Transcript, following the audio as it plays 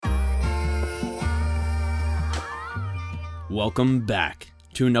Welcome back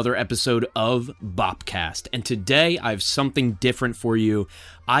to another episode of Bopcast. And today I have something different for you.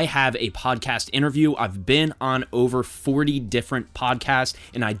 I have a podcast interview. I've been on over 40 different podcasts,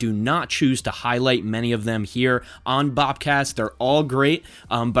 and I do not choose to highlight many of them here on Bopcast. They're all great,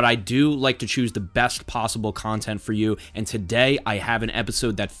 but I do like to choose the best possible content for you. And today I have an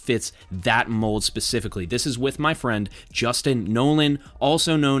episode that fits that mold specifically. This is with my friend Justin Nolan,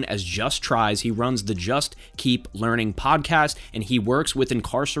 also known as Just Tries. He runs the Just Keep Learning podcast, and he works with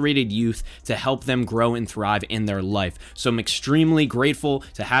incarcerated youth to help them grow and thrive in their life. So I'm extremely grateful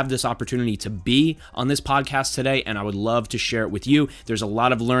to have this opportunity to be on this podcast today, and I would love to share it with you. There's a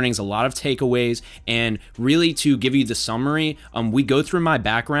lot of learnings, a lot of takeaways, and really to give you the summary, we go through my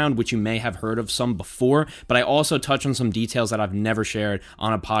background, which you may have heard of some before, but I also touch on some details that I've never shared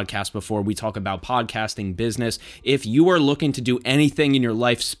on a podcast before. We talk about podcasting business. If you are looking to do anything in your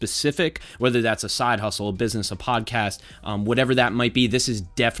life specific, whether that's a side hustle, a business, a podcast, whatever that might be, this is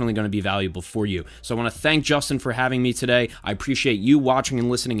definitely going to be valuable for you. So I want to thank Justin for having me today. I appreciate you watching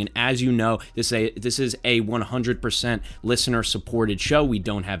and listening. And as you know, this is a 100% listener supported show. We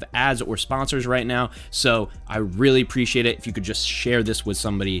don't have ads or sponsors right now. So I really appreciate it if you could just share this with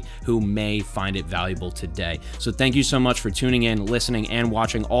somebody who may find it valuable today. So thank you so much for tuning in, listening, and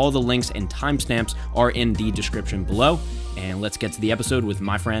watching. All the links and timestamps are in the description below. And let's get to the episode with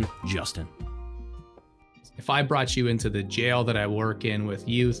my friend Justin. If I brought you into the jail that I work in with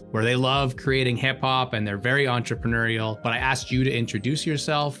youth, where they love creating hip hop and they're very entrepreneurial, but I asked you to introduce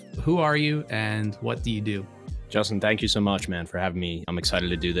yourself, who are you and what do you do? Justin, thank you so much, man, for having me. I'm excited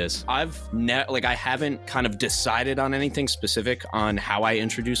to do this. I haven't kind of decided on anything specific on how I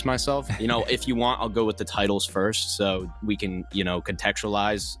introduce myself. If you want, I'll go with the titles first so we can,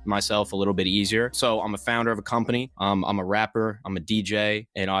 contextualize myself a little bit easier. So I'm a founder of a company. I'm a rapper. I'm a DJ.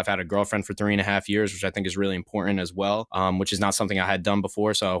 And I've had a girlfriend for 3.5 years, which I think is really important as well, which is not something I had done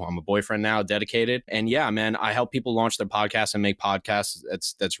before. So I'm a boyfriend now, dedicated. And yeah, man, I help people launch their podcasts and make podcasts.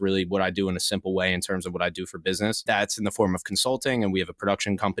 That's really what I do in a simple way in terms of what I do for business. That's in the form of consulting, and we have a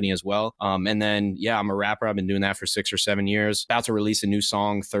production company as well. And then, yeah, I'm a rapper. I've been doing that for 6 or 7 years. About to release a new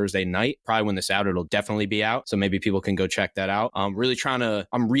song Thursday night. Probably when this out, it'll definitely be out. So maybe people can go check that out. I'm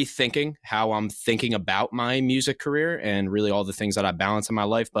rethinking how I'm thinking about my music career and really all the things that I balance in my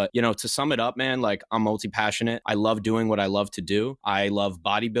life. But, to sum it up, man, I'm multi-passionate. I love doing what I love to do. I love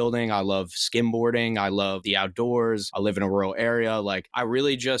bodybuilding. I love skimboarding. I love the outdoors. I live in a rural area. I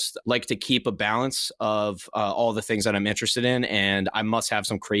really just like to keep a balance of all the things that I'm interested in. And I must have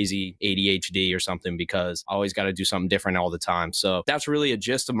some crazy ADHD or something because I always got to do something different all the time. So that's really a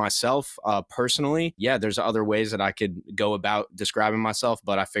gist of myself. Personally, yeah, there's other ways that I could go about describing myself,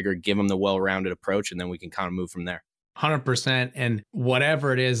 but I figured give them the well-rounded approach and then we can kind of move from there. 100%. And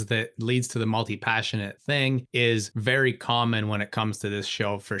whatever it is that leads to the multi-passionate thing is very common when it comes to this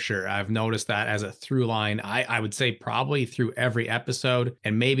show for sure. I've noticed that as a through line, I would say probably through every episode.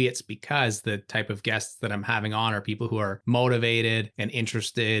 And maybe it's because the type of guests that I'm having on are people who are motivated and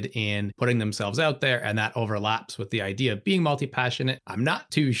interested in putting themselves out there. And that overlaps with the idea of being multi-passionate. I'm not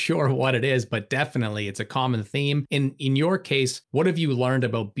too sure what it is, but definitely it's a common theme. In your case, what have you learned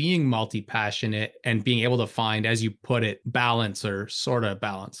about being multi-passionate and being able to find, as you put it, balance or sort of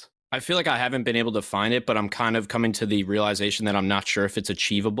balance? I feel like I haven't been able to find it, but I'm kind of coming to the realization that I'm not sure if it's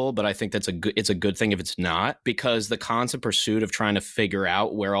achievable, but I think it's a good thing if it's not, because the constant pursuit of trying to figure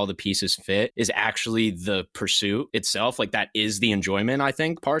out where all the pieces fit is actually the pursuit itself. That is the enjoyment, I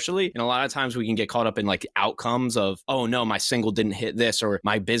think, partially. And a lot of times we can get caught up in outcomes of, oh no, my single didn't hit this, or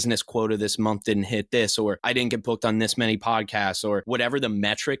my business quota this month didn't hit this, or I didn't get booked on this many podcasts, or whatever the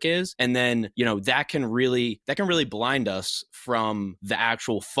metric is. And then, that can really blind us from the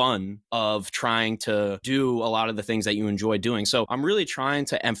actual fun of trying to do a lot of the things that you enjoy doing. So I'm really trying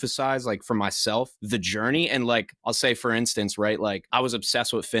to emphasize, for myself, the journey. And I'll say, for instance, right, I was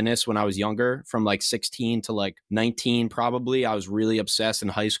obsessed with fitness when I was younger, from 16 to 19, probably. I was really obsessed in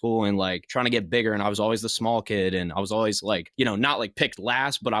high school and trying to get bigger. And I was always the small kid. And I was always not picked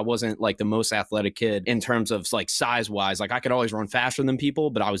last, but I wasn't the most athletic kid in terms of size wise. I could always run faster than people,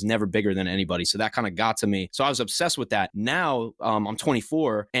 but I was never bigger than anybody. So that kind of got to me. So I was obsessed with that. Now I'm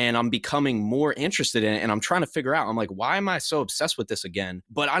 24 and I'm becoming more interested in it, and I'm trying to figure out, I'm why am I so obsessed with this again?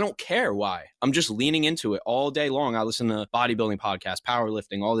 But I don't care why. I'm just leaning into it all day long. I listen to bodybuilding podcasts,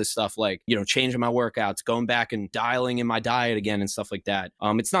 powerlifting, all this stuff, changing my workouts, going back and dialing in my diet again and stuff like that.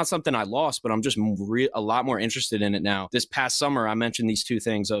 It's not something I lost, but I'm just a lot more interested in it now. This past summer, I mentioned these two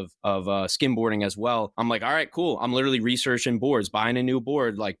things of skimboarding as well. I'm all right, cool. I'm literally researching boards, buying a new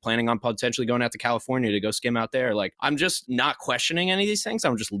board, planning on potentially going out to California to go skim out there. I'm just not questioning any of these things.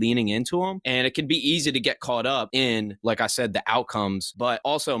 I'm just leaning into them. And it can be easy to get caught up in, like I said, the outcomes, but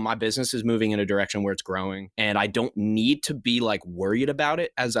also my business is moving in a direction where it's growing and I don't need to be like worried about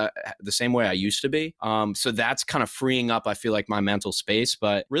it the same way I used to be. So that's kind of freeing up, I feel like, my mental space.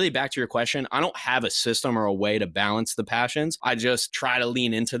 But really back to your question, I don't have a system or a way to balance the passions. I just try to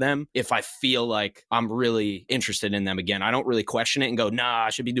lean into them if I feel like I'm really interested in them again. I don't really question it and go, nah, I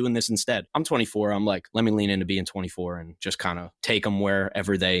should be doing this instead. I'm 24. I'm like, let me lean into being 24 and just kind of take them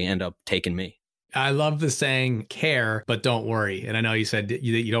wherever they end up taking me. I love the saying, care, but don't worry. And I know you said that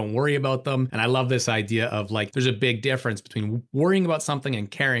you don't worry about them. And I love this idea of like, there's a big difference between worrying about something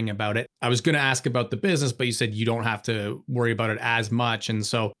and caring about it. I was going to ask about the business, but you said you don't have to worry about it as much. And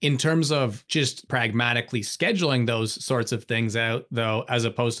so in terms of just pragmatically scheduling those sorts of things out, though, as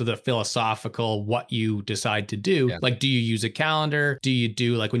opposed to the philosophical, what you decide to do, like, do you use a calendar? Do you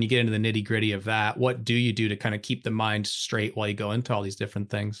do, like, when you get into the nitty gritty of that, what do you do to kind of keep the mind straight while you go into all these different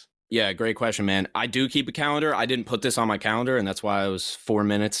things? Yeah, great question, man. I do keep a calendar. I didn't put this on my calendar, and that's why I was 4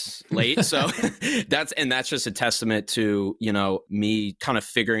 minutes late. So that's just a testament to, me kind of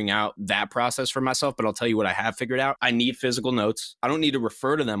figuring out that process for myself. But I'll tell you what I have figured out. I need physical notes. I don't need to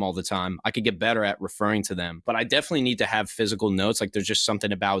refer to them all the time. I could get better at referring to them, but I definitely need to have physical notes. Like, there's just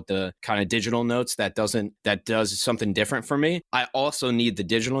something about the kind of digital notes that does something different for me. I also need the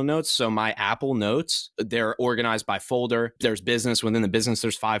digital notes. So my Apple Notes, they're organized by folder. There's business. Within the business,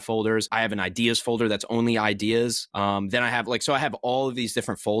 there's 5 folders. I have an ideas folder that's only ideas. Then I have I have all of these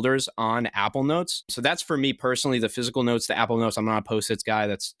different folders on Apple Notes. So that's for me personally, the physical notes, the Apple Notes. I'm not a Post-its guy.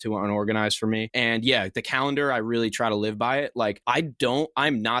 That's too unorganized for me. And yeah, the calendar, I really try to live by it. Like,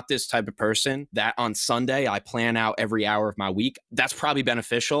 I'm not this type of person that on Sunday, I plan out every hour of my week. That's probably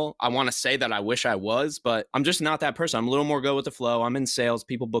beneficial. I want to say that I wish I was, but I'm just not that person. I'm a little more go with the flow. I'm in sales.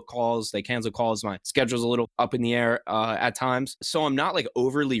 People book calls. They cancel calls. My schedule's a little up in the air at times. So I'm not like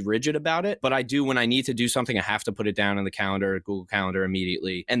overly rigid about it, but I do, when I need to do something, I have to put it down in the calendar, Google Calendar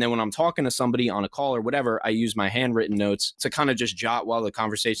immediately. And then when I'm talking to somebody on a call or whatever, I use my handwritten notes to kind of just jot while the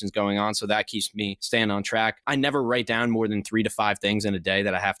conversation's going on. So that keeps me staying on track. I never write down more than 3 to 5 things in a day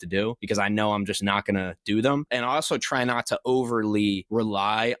that I have to do because I know I'm just not going to do them. And I also try not to overly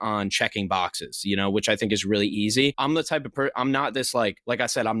rely on checking boxes, which I think is really easy. I'm the type of person, I'm not this like I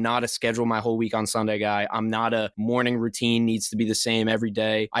said, I'm not a schedule my whole week on Sunday guy. I'm not a morning routine needs to be the same every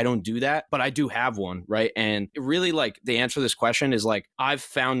day. I don't do that, but I do have one, right? And really, like, the answer to this question is like, I've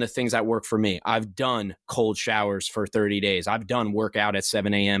found the things that work for me. I've done cold showers for 30 days. I've done workout at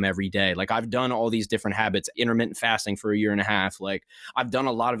 7 a.m. every day. Like, I've done all these different habits, intermittent fasting for 1.5 years. Like, I've done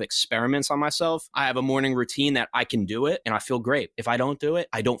a lot of experiments on myself. I have a morning routine that I can do it and I feel great. If I don't do it,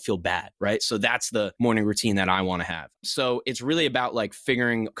 I don't feel bad, right? So that's the morning routine that I want to have. So it's really about like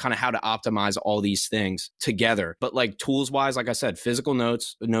figuring kind of how to optimize all these things together. But like tools wise, like I said, physical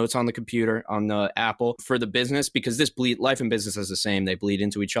notes on the computer, on the Apple. For the business, because life and business is the same, they bleed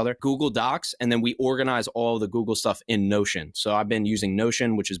into each other. Google Docs, and then we organize all the Google stuff in Notion. So I've been using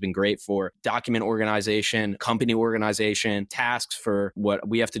Notion, which has been great for document organization, company organization, tasks for what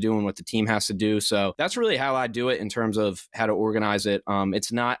we have to do and what the team has to do. So that's really how I do it in terms of how to organize it.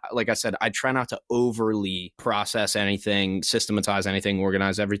 It's not, like I said, I try not to overly process anything, systematize anything,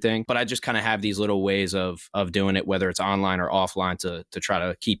 organize everything, but I just kind of have these little ways of doing it, whether it's online or offline, to try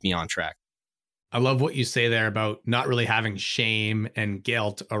to keep me on track. I love what you say there about not really having shame and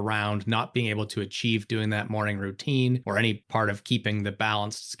guilt around not being able to achieve doing that morning routine or any part of keeping the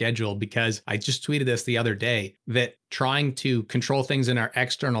balanced schedule, because I just tweeted this the other day that trying to control things in our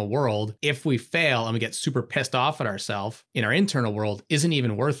external world, if we fail and we get super pissed off at ourselves in our internal world, isn't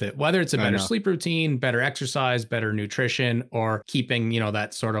even worth it. Whether it's a better sleep routine, better exercise, better nutrition, or keeping,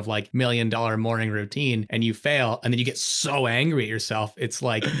 that sort of like $1 million morning routine, and you fail and then you get so angry at yourself. It's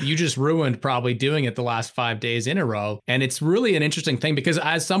like you just ruined probably doing it the last 5 days in a row. And it's really an interesting thing because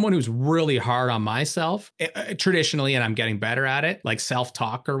as someone who's really hard on myself traditionally, and I'm getting better at it, like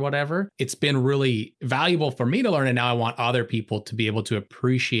self-talk or whatever, it's been really valuable for me to learn. And now I want other people to be able to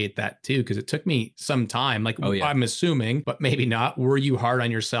appreciate that too, because it took me some time. Like, I'm assuming, but maybe not. Were you hard on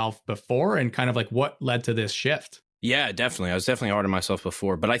yourself before, and kind of like what led to this shift? Yeah, definitely. I was definitely hard on myself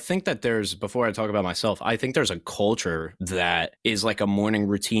before, but I think that before I talk about myself, I think there's a culture that is like a morning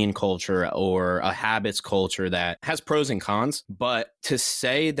routine culture or a habits culture that has pros and cons. But to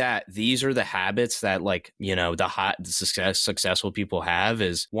say that these are the habits that the successful people have,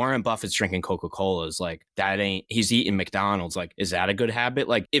 is Warren Buffett's drinking Coca-Colas. Like, he's eating McDonald's. Like, is that a good habit?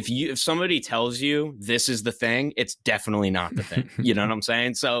 Like, if somebody tells you this is the thing, it's definitely not the thing. You know what I'm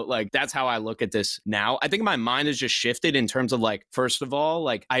saying? So like, that's how I look at this now. I think my mind is just has shifted in terms of like, first of all,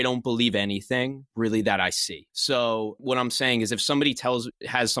 like I don't believe anything really that I see. So what I'm saying is if somebody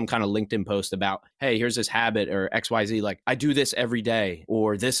has some kind of LinkedIn post about, hey, here's this habit or XYZ, like I do this every day,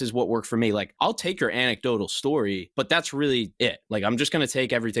 or this is what worked for me. Like I'll take your anecdotal story, but that's really it. Like I'm just going to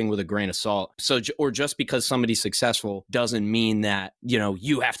take everything with a grain of salt. So, or just because somebody's successful doesn't mean that, you know,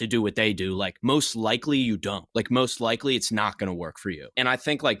 you have to do what they do. Like most likely you don't. Like most likely it's not going to work for you. And I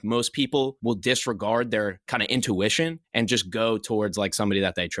think like most people will disregard their kind of intuition and just go towards like somebody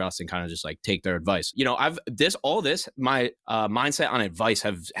that they trust and kind of just like take their advice. You know, my mindset on advice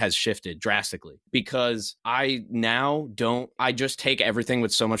has shifted drastically because I just take everything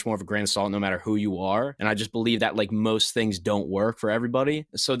with so much more of a grain of salt, no matter who you are. And I just believe that like most things don't work for everybody.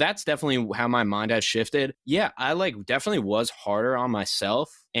 So that's definitely how my mind has shifted. Yeah, I like definitely was harder on myself.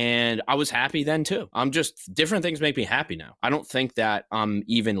 And I was happy then too. Different things make me happy now. I don't think that I'm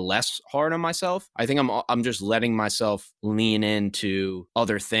even less hard on myself. I think I'm just letting myself lean into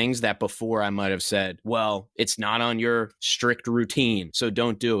other things that before I might have said, well, it's not on your strict routine, so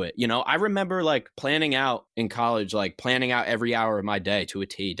don't do it. You know, I remember like planning out in college, like planning out every hour of my day to a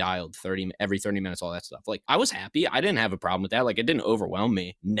T, dialed every 30 minutes, all that stuff. Like I was happy. I didn't have a problem with that. Like it didn't overwhelm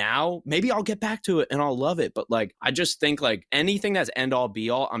me. Now, maybe I'll get back to it and I'll love it. But like, I just think like anything that's end all be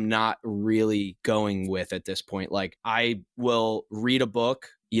all, I'm not really going with at this point. Like I will read a book,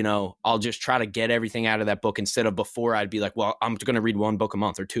 you know, I'll just try to get everything out of that book instead of before I'd be like, well, I'm going to read 1 book a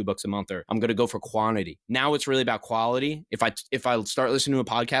month or 2 books a month, or I'm going to go for quantity. Now it's really about quality. If I start listening to a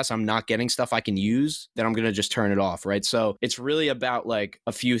podcast, I'm not getting stuff I can use, then I'm going to just turn it off. Right. So it's really about like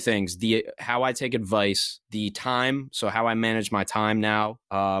a few things, how I take advice, the time. So how I manage my time now,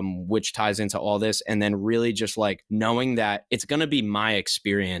 which ties into all this. And then really just like knowing that it's going to be my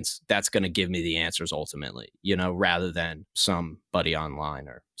experience that's going to give me the answers ultimately, you know, rather than somebody online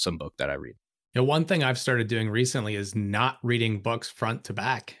or some book that I read. You know, one thing I've started doing recently is not reading books front to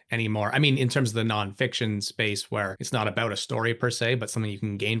back anymore. I mean, in terms of the nonfiction space where it's not about a story per se, but something you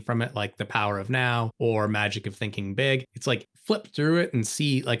can gain from it, like The Power of Now or Magic of Thinking Big. It's like flip through it and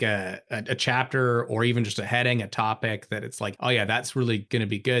see like a chapter or even just a heading, a topic that it's like, oh yeah, that's really going to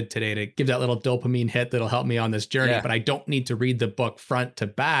be good today to give that little dopamine hit that'll help me on this journey. Yeah. But I don't need to read the book front to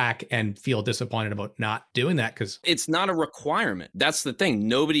back and feel disappointed about not doing that because it's not a requirement. That's the thing.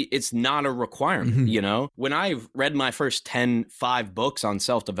 It's not a requirement. You know, when I read my first 5 books on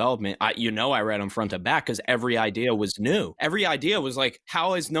self-development, I read them front to back because every idea was new. Every idea was like,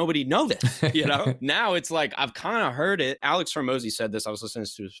 how does nobody know this? You know, now it's like, I've kind of heard it. Alex Hormozi said this. I was listening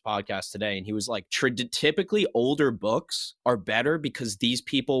to his podcast today and he was like, typically older books are better because these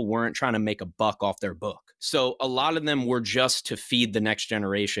people weren't trying to make a buck off their book. So a lot of them were just to feed the next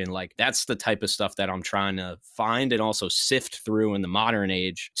generation. Like that's the type of stuff that I'm trying to find and also sift through in the modern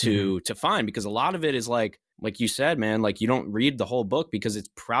age to find, because a lot of it is like you said, man, like you don't read the whole book because it's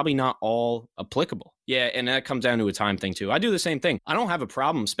probably not all applicable. Yeah. And that comes down to a time thing too. I do the same thing. I don't have a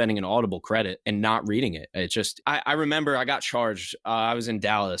problem spending an Audible credit and not reading it. It's just, I remember I got charged. I was in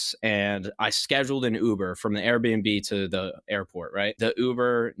Dallas and I scheduled an Uber from the Airbnb to the airport, right? The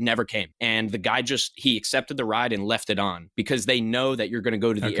Uber never came. And the guy he accepted the ride and left it on because they know that you're going to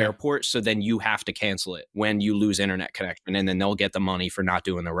go to the airport. So then you have to cancel it when you lose internet connection and then they'll get the money for not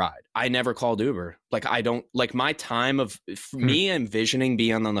doing the ride. I never called Uber. Like I don't, like my time of me envisioning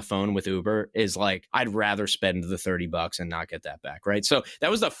being on the phone with Uber is like, I'd rather spend the $30 and not get that back. Right. So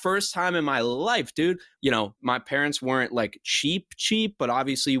that was the first time in my life, dude. You know, my parents weren't like cheap, but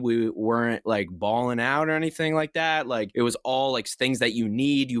obviously we weren't like balling out or anything like that. Like it was all like things that you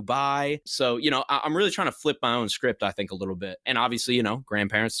need, you buy. So, you know, I'm really trying to flip my own script, I think, a little bit. And obviously, you know,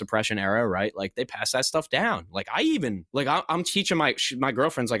 grandparents, Depression era, right? Like they pass that stuff down. Like I'm teaching my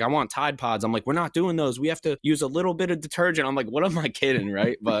girlfriend's like, I want Tide Pods. I'm like, we're not doing those. We have to use a little bit of detergent. I'm like, what am I kidding?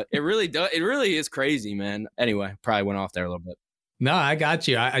 Right. But it really is crazy, man. Anyway, probably went off there a little bit. No, I got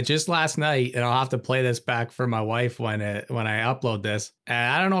you. I just last night, and I'll have to play this back for my wife when I upload this. And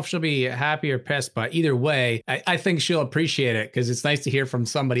I don't know if she'll be happy or pissed, but either way, I think she'll appreciate it because it's nice to hear from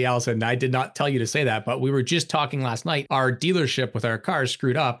somebody else. And I did not tell you to say that, but we were just talking last night. Our dealership with our cars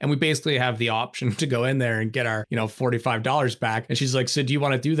screwed up, and we basically have the option to go in there and get our, $45 back. And she's like, "So do you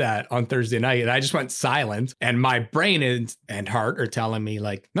want to do that on Thursday night?" And I just went silent, and my brain and heart are telling me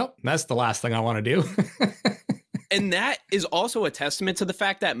like, "Nope, that's the last thing I want to do." And that is also a testament to the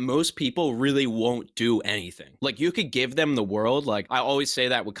fact that most people really won't do anything. Like, you could give them the world. Like, I always say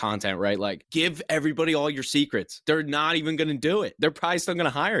that with content, right? Like, give everybody all your secrets. They're not even going to do it. They're probably still going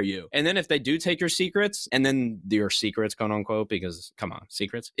to hire you. And then if they do take your secrets, and then your secrets, quote unquote, because come on,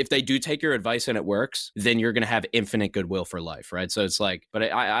 secrets. If they do take your advice and it works, then you're going to have infinite goodwill for life, right? So it's like, but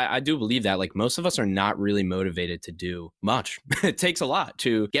I do believe that, like, most of us are not really motivated to do much. It takes a lot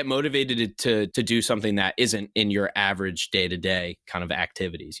to get motivated to do something that isn't in your average day-to-day kind of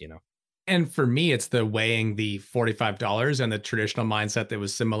activities, you know? And for me, it's the weighing the $45 and the traditional mindset that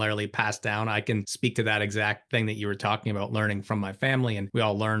was similarly passed down. I can speak to that exact thing that you were talking about, learning from my family, and we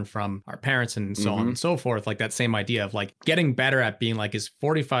all learn from our parents and so on and so forth. Like that same idea of like getting better at being like, is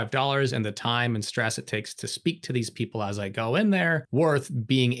 $45 and the time and stress it takes to speak to these people as I go in there worth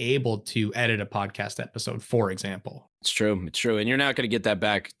being able to edit a podcast episode, for example? It's true. It's true. And you're not going to get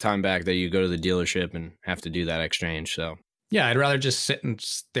that time back that you go to the dealership and have to do that exchange. So yeah, I'd rather just sit and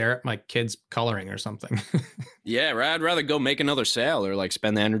stare at my kids coloring or something. yeah, I'd rather go make another sale or like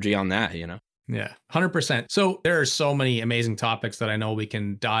spend the energy on that, you know? Yeah, 100%. So there are so many amazing topics that I know we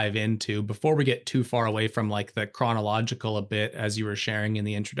can dive into before we get too far away from like the chronological a bit, as you were sharing in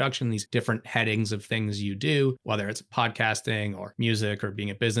the introduction, these different headings of things you do, whether it's podcasting or music or being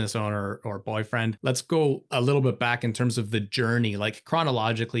a business owner or boyfriend. Let's go a little bit back in terms of the journey, like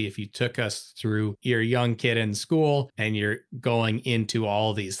chronologically, if you took us through your young kid in school and you're going into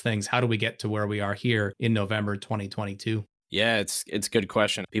all these things, how do we get to where we are here in November 2022? Yeah, it's a good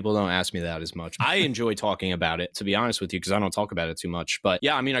question. People don't ask me that as much. I enjoy talking about it, to be honest with you, because I don't talk about it too much. But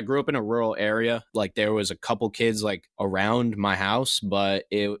yeah, I mean, I grew up in a rural area. Like there was a couple kids like around my house, but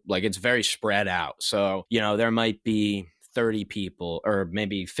it's very spread out. So, you know, there might be 30 people or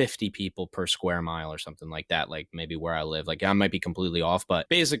maybe 50 people per square mile or something like that, like maybe where I live. Like I might be completely off, but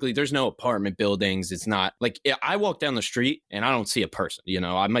basically there's no apartment buildings. It's not like I walk down the street and I don't see a person, you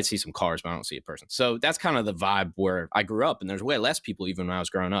know, I might see some cars, but I don't see a person. So that's kind of the vibe where I grew up, and there's way less people even when I was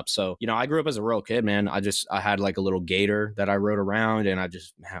growing up. So, you know, I grew up as a rural kid, man. I had like a little gator that I rode around, and I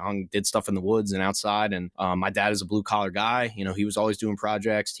just did stuff in the woods and outside. And my dad is a blue collar guy. You know, he was always doing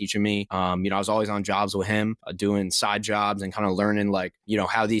projects, teaching me. You know, I was always on jobs with him, doing side jobs and kind of learning like, you know,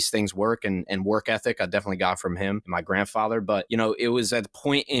 how these things work, and work ethic I definitely got from him and my grandfather. But, you know, it was at the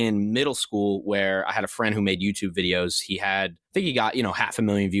point in middle school where I had a friend who made YouTube videos. I think he got, you know,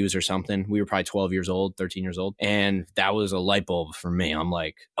 500,000 views or something. We were probably 12 years old, 13 years old. And that was a light bulb for me. I'm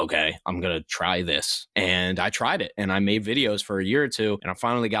like, okay, I'm going to try this. And I tried it, and I made videos for a year or two. And I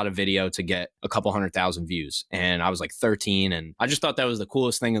finally got a video to get a couple 100,000 views. And I was like 13, and I just thought that was the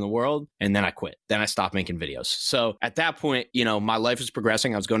coolest thing in the world. And then I quit. Then I stopped making videos. So at that point, you know, my life was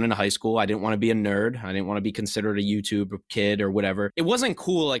progressing. I was going into high school. I didn't want to be a nerd. I didn't want to be considered a YouTube kid or whatever. It wasn't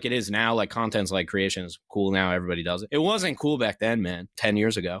cool like it is now. Like content's like creation is cool now. Everybody does it. It wasn't cool back then, man, 10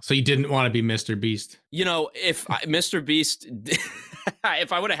 years ago. So you didn't want to be Mr. Beast? You know, Mr. Beast,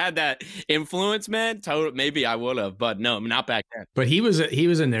 if I would have had that influence, man, maybe I would have, but no, not back then. But he was a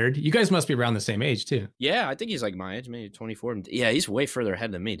nerd. You guys must be around the same age too. Yeah, I think he's like my age, maybe 24. Yeah, he's way further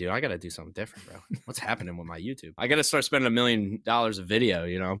ahead than me, dude. I got to do something different, bro. What's happening with my YouTube? I got to start spending $1 million a video,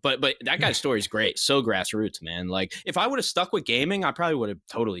 you know? But that guy's story is great. So grassroots, man. Like if I would have stuck with gaming, I probably would have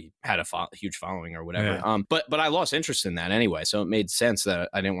totally had a huge following or whatever. Yeah. But I lost interest in that anyway, so it made sense that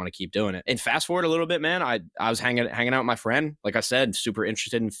I didn't want to keep doing it. And fast forward a little bit, man, I was hanging out with my friend. Like I said, super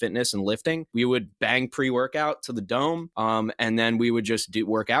interested in fitness and lifting. We would bang pre-workout to the dome, and then we would just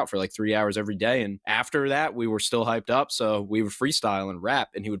work out for like 3 hours every day. And after that, we were still hyped up, so we would freestyle and rap.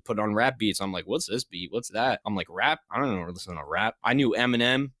 And he would put on rap beats. I'm like, what's this beat? What's that? I'm like, rap? I don't know. Listen to rap. I knew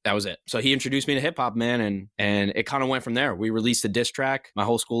Eminem. That was it. So he introduced me to hip hop, man, and it kind of went from there. We released a diss track. My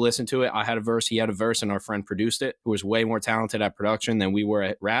whole school listened to it. I had a verse, he had a verse, and our friend produced it, who was way more talented at production than we were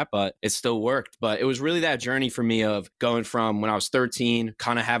at rap, but it still worked. But it was really that journey for me of going from when I was 13,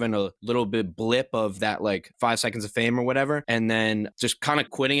 kind of having a little bit blip of that like 5 seconds of fame or whatever, and then just kind of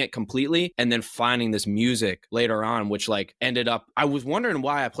quitting it completely, and then finding this music later on, which like ended up, I was wondering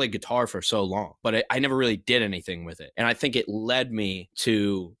why I played guitar for so long, but I never really did anything with it. And I think it led me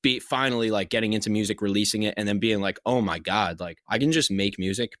to be finally like getting into music, releasing it, and then being like, oh my God, like I can just make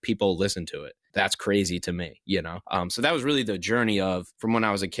music, people listen to it. That's crazy to me, you know? So that was really the journey of from when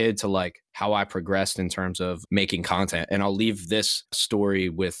I was a kid to like how I progressed in terms of making content. And I'll leave the story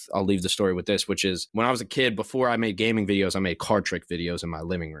with this, which is when I was a kid, before I made gaming videos, I made card trick videos in my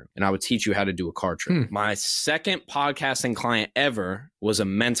living room, and I would teach you how to do a card trick. My second podcasting client ever was a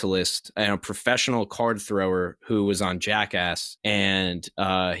mentalist and a professional card thrower who was on Jackass. And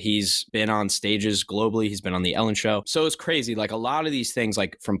he's been on stages globally. He's been on the Ellen Show. So it's crazy. Like a lot of these things,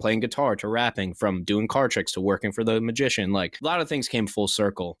 like from playing guitar to rapping, from doing card tricks to working for the magician, like a lot of things came full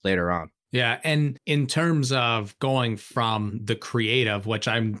circle later on. Yeah. And in terms of going from the creative, which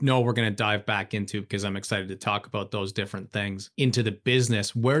I know we're going to dive back into because I'm excited to talk about those different things, into the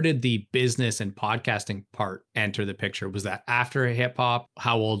business, where did the business and podcasting part enter the picture? Was that after hip hop?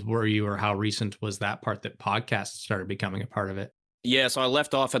 How old were you, or how recent was that part that podcasts started becoming a part of it? Yeah, so I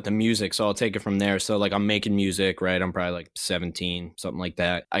left off at the music, so I'll take it from there. So like I'm making music, right? I'm probably like 17, something like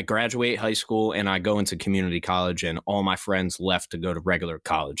that. I graduate high school and I go into community college, and all my friends left to go to regular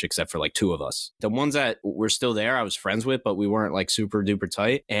college except for like 2 of us. The ones that were still there, I was friends with, but we weren't like super duper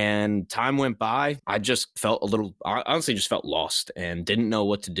tight. And time went by. I just felt I honestly just felt lost and didn't know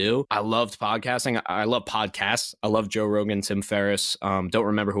what to do. I loved podcasting. I love podcasts. I love Joe Rogan, Tim Ferriss. Don't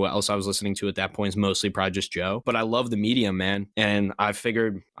remember who else I was listening to at that point. It's mostly probably just Joe, but I love the medium, man. And I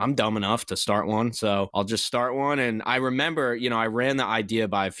figured I'm dumb enough to start one, so I'll just start one. And I remember, I ran the idea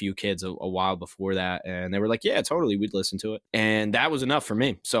by a few kids a while before that, and they were like, yeah, totally, we'd listen to it. And that was enough for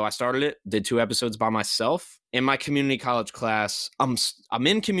me. So I started it, did 2 episodes by myself. In my community college class, I'm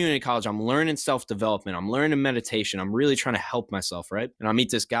in community college. I'm learning self-development. I'm learning meditation. I'm really trying to help myself, right? And I meet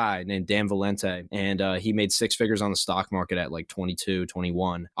this guy named Dan Valente, and he made 6 figures on the stock market at like 22,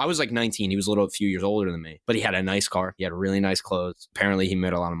 21. I was like 19. He was a few years older than me, but he had a nice car. He had really nice clothes. Apparently, he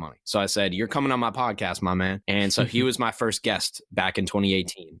made a lot of money. So I said, you're coming on my podcast, my man. And so he was my first guest back in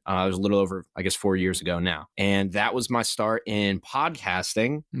 2018. It was a little over, I guess, 4 years ago now. And that was my start in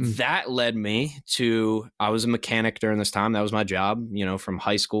podcasting. That led me to, I was a mechanic during this time. That was my job, from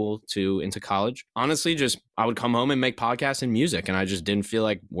high school to into college. Honestly, I would come home and make podcasts and music, and I just didn't feel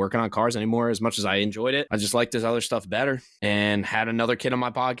like working on cars anymore as much as I enjoyed it. I just liked this other stuff better, and had another kid on my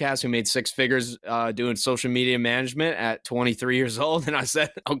podcast who made 6 figures doing social media management at 23 years old. And I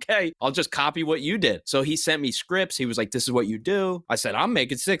said, okay, I'll just copy what you did. So he sent me scripts. He was like, this is what you do. I said, I'm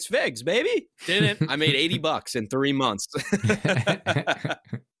making 6 figs, baby. Didn't. I made $80 in 3 months.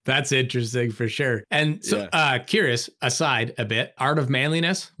 That's interesting for sure. And so, curious, aside a bit, Art of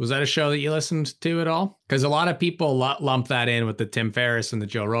Manliness, was that a show that you listened to at all? Because a lot of people lump that in with the Tim Ferriss and the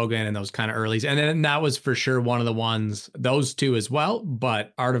Joe Rogan and those kind of earlies. And then that was for sure one of the ones, those 2 as well.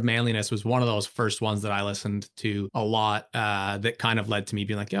 But Art of Manliness was one of those first ones that I listened to a lot, that kind of led to me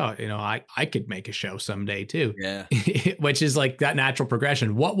being like, oh, I could make a show someday too. Yeah. Which is like that natural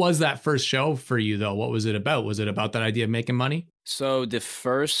progression. What was that first show for you though? What was it about? Was it about that idea of making money? So the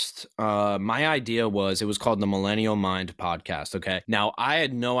first, my idea was, it was called the Millennial Mind Podcast. Okay. Now I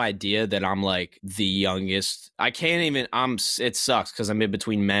had no idea that I'm like the youngest. I can't even, it sucks because I'm in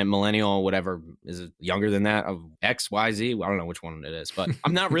between millennial, whatever, is it younger than that, of X, Y, Z? I don't know which one it is, but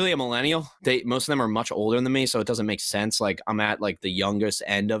I'm not really a millennial. Most of them are much older than me. So it doesn't make sense. Like I'm at like the youngest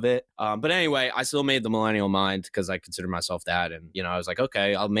end of it. But anyway, I still made the Millennial Mind because I consider myself that. And, I was like,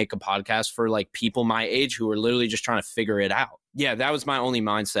 okay, I'll make a podcast for like people my age who are literally just trying to figure it out. Yeah, that was my only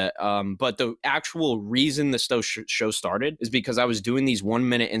mindset. But the actual reason the show started is because I was doing these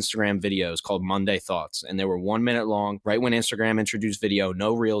 1-minute Instagram videos called Monday Thoughts. And they were 1 minute long, right when Instagram introduced video,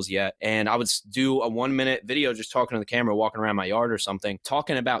 no reels yet. And I would do a 1-minute video just talking to the camera, walking around my yard or something,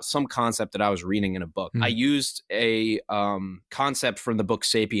 talking about some concept that I was reading in a book. I used a concept from the book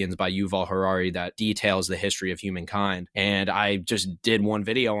Sapiens by Yuval Harari that details the history of humankind. And I just did one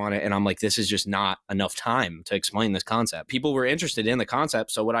video on it. And I'm like, this is just not enough time to explain this concept. People were interested in the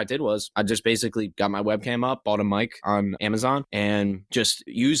concept. So what I did was I just basically got my webcam up, bought a mic on Amazon, and just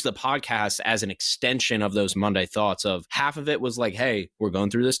used the podcast as an extension of those Monday thoughts. Of half of it was like, hey, we're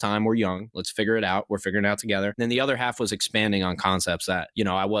going through this time. We're young. Let's figure it out. We're figuring it out together. And then the other half was expanding on concepts that,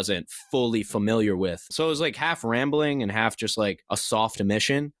 I wasn't fully familiar with. So it was like half rambling and half just like a soft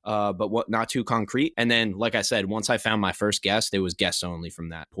emission, but not too concrete. And then, like I said, once I found my first guest, it was guests only from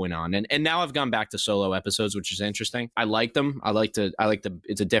that point on. And now I've gone back to solo episodes, which is interesting. I like them. I like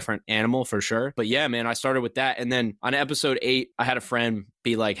it's a different animal for sure. But yeah, man, I started with that. And then on episode 8, I had a friend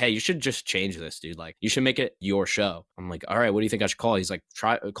be like, hey, you should just change this, dude. Like, you should make it your show. I'm like, all right, what do you think I should call it? He's like,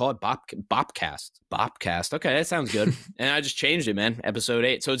 call it Bopcast. Bopcast. Okay, that sounds good. And I just changed it, man. Episode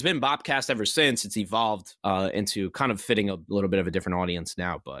 8. So it's been Bopcast ever since. It's evolved into kind of fitting a little bit of a different audience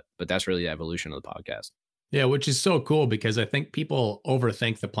now, but that's really the evolution of the podcast. Yeah, which is so cool because I think people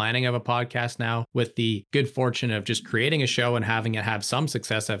overthink the planning of a podcast now. With the good fortune of just creating a show and having it have some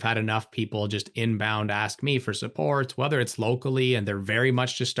success, I've had enough people just inbound ask me for support, whether it's locally and they're very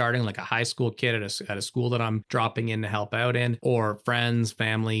much just starting, like a high school kid at a school that I'm dropping in to help out in, or friends,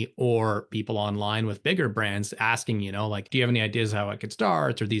 family, or people online with bigger brands asking, like, do you have any ideas how I could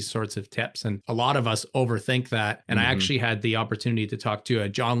start, or these sorts of tips? And a lot of us overthink that. And I actually had the opportunity to talk to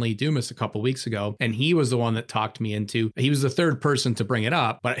John Lee Dumas a couple weeks ago, and he was the one that talked me into, he was the third person to bring it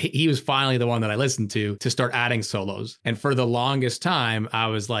up, but he was finally the one that I listened to start adding solos. And for the longest time, I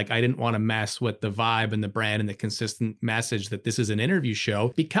was like, I didn't want to mess with the vibe and the brand and the consistent message that this is an interview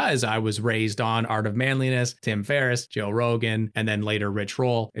show, because I was raised on Art of Manliness, Tim Ferriss, Joe Rogan, and then later Rich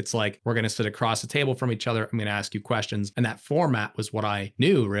Roll. It's like, we're going to sit across the table from each other. I'm going to ask you questions. And that format was what I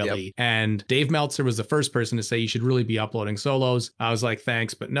knew, really. Yep. And Dave Meltzer was the first person to say you should really be uploading solos. I was like,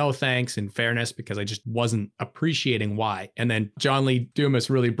 thanks, but no thanks, in fairness, because I just wasn't appreciating why. And then John Lee Dumas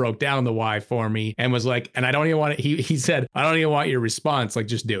really broke down the why for me and was like, and I don't even want it. He said, I don't even want your response. Like,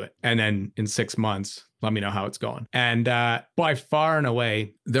 just do it. And then in 6 months, let me know how it's going. And by far and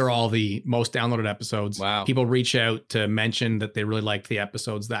away, they're all the most downloaded episodes. Wow. People reach out to mention that they really liked the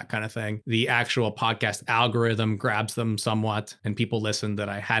episodes, that kind of thing. The actual podcast algorithm grabs them somewhat, and people listen that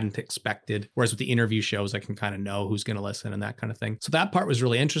I hadn't expected. Whereas with the interview shows, I can kind of know who's going to listen and that kind of thing. So that part was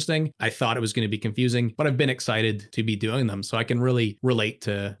really interesting. I thought it was going to be confusing, but I've been excited to be doing them. So I can really relate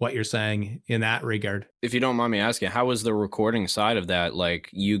to what you're saying in that regard. If you don't mind me asking, how was the recording side of that? Like,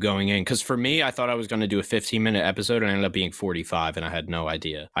 you going in? Because for me, I thought I was going to do a 15-minute episode and it ended up being 45, and I had no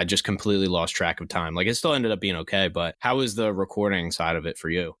idea. I just completely lost track of time. Like, it still ended up being okay, but how was the recording side of it for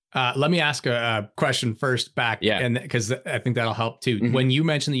you? Let me ask a question first back. Yeah. And because I think that'll help too. When you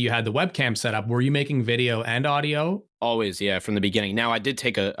mentioned that you had the webcam set up, were you making video and audio? Always, yeah, from the beginning. Now, I did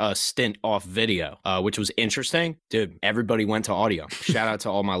take a stint off video, which was interesting. Dude, everybody went to audio. Shout out to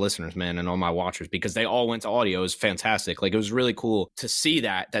all my listeners, man, and all my watchers, because they all went to audio. It was fantastic. Like, it was really cool to see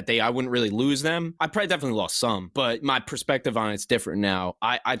that I wouldn't really lose them. I probably definitely lost some, but my perspective on it's different now.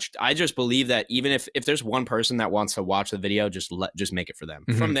 I just believe that even if there's one person that wants to watch the video, just make it for them.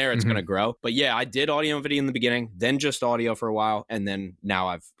 From there, it's going to grow. But yeah, I did audio and video in the beginning, then just audio for a while, and then now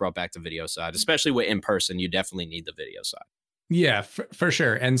I've brought back the video side. Especially with in person, you definitely need the video side. Yeah, for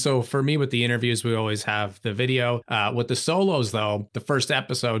sure. And so for me with the interviews, we always have the video. With the solos, though, the first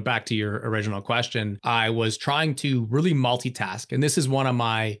episode, back to your original question, I was trying to really multitask. And this is one of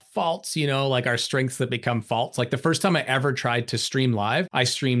my faults, like our strengths that become faults. Like the first time I ever tried to stream live, I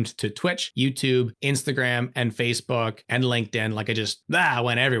streamed to Twitch, YouTube, Instagram, and Facebook, and LinkedIn. Like I just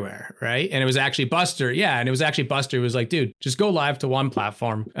went everywhere, right? And it was actually Buster. Yeah, and it was actually Buster who was like, dude, just go live to one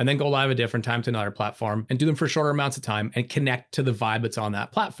platform and then go live a different time to another platform and do them for shorter amounts of time and connect to the vibe that's on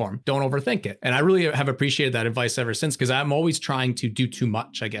that platform. Don't overthink it. And I really have appreciated that advice ever since, because I'm always trying to do too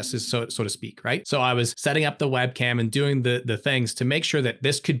much, I guess, is so to speak, right? So I was setting up the webcam and doing the things to make sure that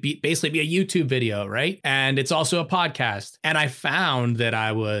this could basically be a YouTube video, right? And it's also a podcast. And I found that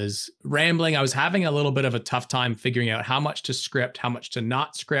I was rambling. I was having a little bit of a tough time figuring out how much to script, how much to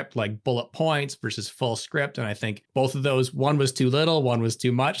not script, like bullet points versus full script. And I think both of those, one was too little, one was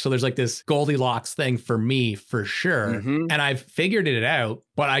too much. So there's like this Goldilocks thing for me, for sure. And I've figured it out,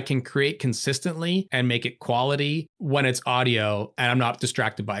 but I can create consistently and make it quality when it's audio and I'm not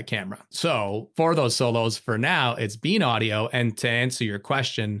distracted by a camera. So for those solos, for now, it's been audio. And to answer your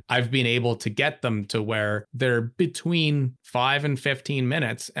question, I've been able to get them to where they're between 5 and 15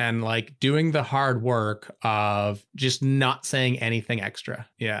 minutes and like doing the hard work of just not saying anything extra.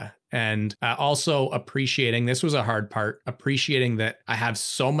 Yeah. And also appreciating, this was a hard part, appreciating that I have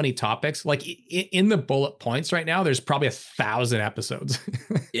so many topics. Like in the bullet points right now, there's probably 1,000 episodes.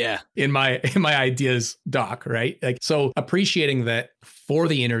 Yeah. in my ideas doc, right? Like, so appreciating that for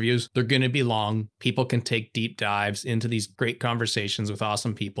the interviews, they're going to be long. People can take deep dives into these great conversations with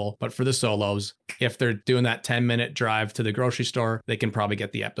awesome people. But for the solos, if they're doing that 10-minute drive to the grocery store, they can probably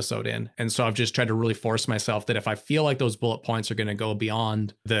get the episode in. And so I've just tried to really force myself that if I feel like those bullet points are going to go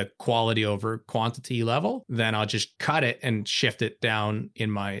beyond the quality over quantity level, then I'll just cut it and shift it down in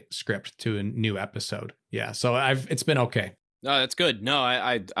my script to a new episode. Yeah. So it's been okay. No, that's good. No,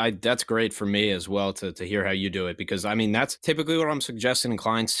 I that's great for me as well to hear how you do it, because I mean, that's typically what I'm suggesting to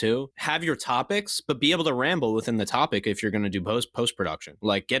clients too. Have your topics, but be able to ramble within the topic if you're going to do post-production.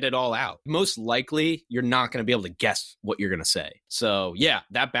 Like, get it all out. Most likely, you're not going to be able to guess what you're going to say. So yeah,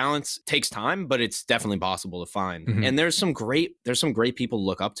 that balance takes time, but it's definitely possible to find. And there's some great people to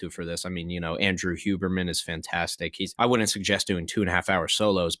look up to for this. I mean, Andrew Huberman is fantastic. I wouldn't suggest doing 2.5 hour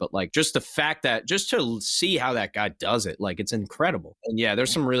solos, but like just the fact that just to see how that guy does it, like it's It's incredible. And yeah,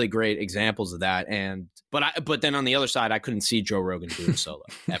 there's some really great examples of that. But then on the other side, I couldn't see Joe Rogan doing solo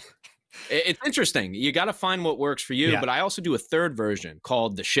ever. It's interesting. You got to find what works for you. Yeah. But I also do a third version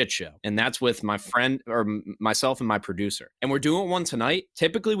called The Shit Show. And that's with my friend or myself and my producer. And we're doing one tonight.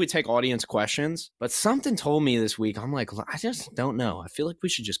 Typically, we take audience questions. But something told me this week, I'm like, I just don't know. I feel like we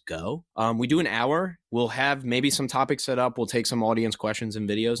should just go. We do an hour. We'll have maybe some topics set up. We'll take some audience questions and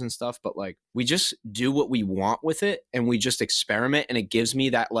videos and stuff. But like, we just do what we want with it. And we just experiment. And it gives me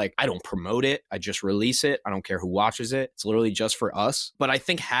that, like, I don't promote it. I just release it. I don't care who watches it. It's literally just for us. But I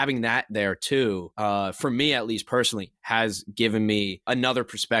think having that there too, for me at least personally, has given me another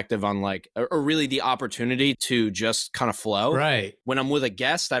perspective on like, or really the opportunity to just kind of flow. Right. When I'm with a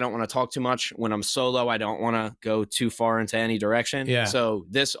guest, I don't want to talk too much. When I'm solo, I don't want to go too far into any direction. Yeah. So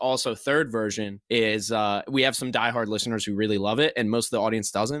this also third version is we have some diehard listeners who really love it, and most of the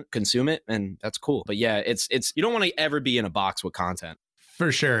audience doesn't consume it, and that's cool. But yeah, it's you don't want to ever be in a box with content.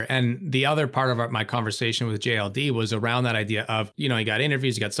 For sure. And the other part of my conversation with JLD was around that idea of, you got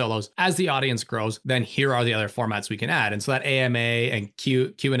interviews, you got solos. As the audience grows, then here are the other formats we can add. And so that AMA and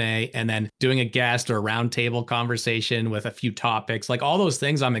Q&A, and then doing a guest or a roundtable conversation with a few topics, like all those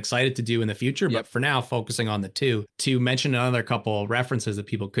things I'm excited to do in the future. Yep. But for now, focusing on the two. To mention another couple references that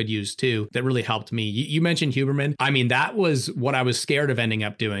people could use too, that really helped me. You mentioned Huberman. I mean, that was what I was scared of ending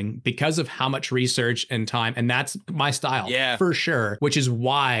up doing because of how much research and time. And that's my style, for sure, which is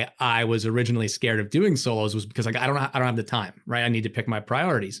why I was originally scared of doing solos, was because like I don't have the time, right? I need to pick my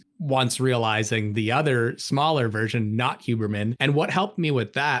priorities. Once realizing the other smaller version, not Huberman. And what helped me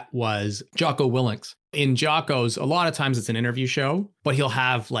with that was Jocko Willink. In Jocko's, a lot of times it's an interview show, but he'll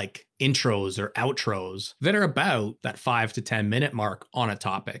have like intros or outros that are about that 5 to 10 minute mark on a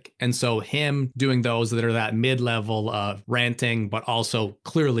topic. And so him doing those that are that mid-level of ranting, but also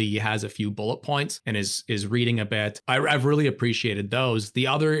clearly he has a few bullet points and is reading a bit. I've really appreciated those. The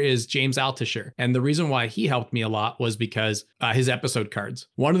other is James Altucher. And the reason why he helped me a lot was because his episode cards.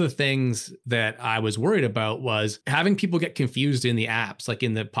 One of the things that I was worried about was having people get confused in the apps, like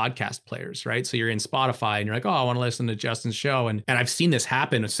in the podcast players, right? So you're in Spotify and you're like, oh, I want to listen to Justin's show. And I've seen this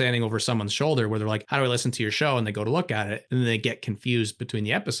happen of standing over someone's shoulder where they're like, how do I listen to your show? And they go to look at it and they get confused between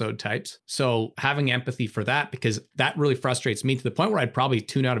the episode types. So having empathy for that, because that really frustrates me to the point where I'd probably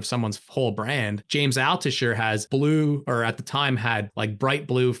tune out of someone's whole brand. James Altucher has blue, or at the time had like bright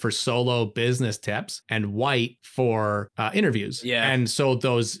blue for solo business tips and white for interviews. Yeah. And so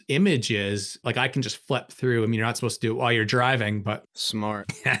those images, like I can just flip through. I mean, you're not supposed to do it while you're driving, but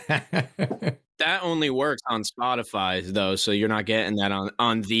smart. That only works on Spotify, though, so you're not getting that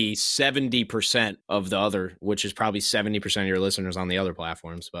on the 70% of the other, which is probably 70% of your listeners on the other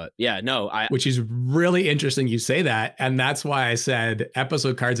platforms. But yeah, no, which is really interesting you say that. And that's why I said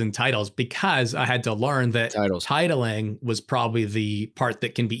episode cards and titles, because I had to learn that titling was probably the part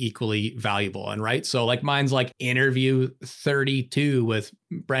that can be equally valuable. And right. So like mine's like interview 32 with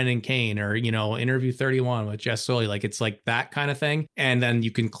Brendan Kane, or, interview 31 with Jess Sully. Like it's like that kind of thing. And then you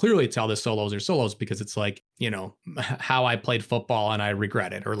can clearly tell the solos are solos because it's like, how I played football and I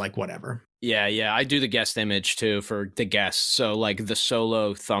regret it, or like whatever. Yeah. I do the guest image too for the guests. So like the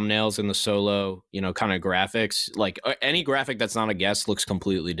solo thumbnails and the solo, kind of graphics, like any graphic that's not a guest looks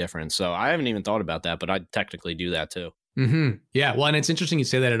completely different. So I haven't even thought about that, but I technically do that too. Mm-hmm. Yeah. Well, and it's interesting you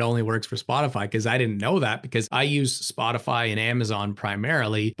say that it only works for Spotify, because I didn't know that, because I use Spotify and Amazon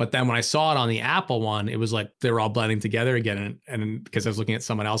primarily. But then when I saw it on the Apple one, it was like they were all blending together again. And because I was looking at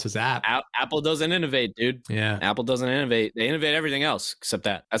someone else's app. Apple doesn't innovate, dude. Yeah. Apple doesn't innovate. They innovate everything else except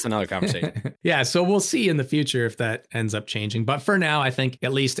that. That's another conversation. Yeah. So we'll see in the future if that ends up changing. But for now, I think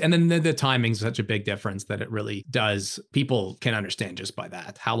at least, and then the timing's such a big difference that it really does. People can understand just by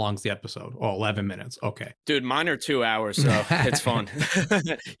that. How long's the episode? Oh, 11 minutes. Okay. Dude, mine are 2 hours. So it's fun.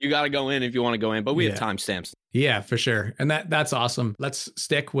 You got to go in if you want to go in, but we have timestamps. Yeah, for sure. And that's awesome. Let's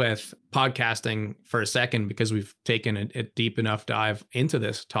stick with podcasting for a second, because we've taken a deep enough dive into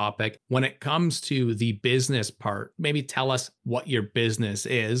this topic. When it comes to the business part, maybe tell us what your business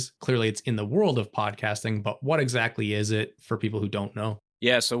is. Clearly, it's in the world of podcasting, but what exactly is it for people who don't know?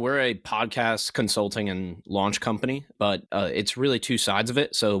 Yeah, so we're a podcast consulting and launch company, but it's really two sides of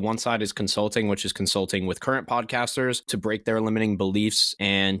it. So one side is consulting, which is consulting with current podcasters to break their limiting beliefs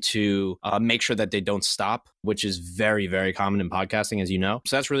and to make sure that they don't stop, which is very, very common in podcasting, as you know.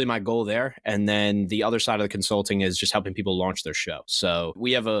 So that's really my goal there. And then the other side of the consulting is just helping people launch their show. So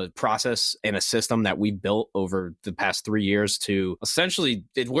we have a process and a system that we built over the past 3 years to essentially,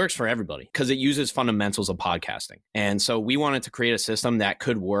 it works for everybody because it uses fundamentals of podcasting. And so we wanted to create a system that that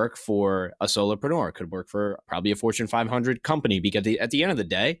could work for a solopreneur, could work for probably a Fortune 500 company, because at the end of the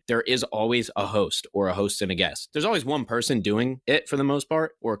day, there is always a host or a host and a guest. There's always one person doing it for the most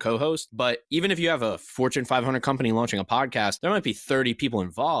part, or a co-host. But even if you have a Fortune 500 company launching a podcast, there might be 30 people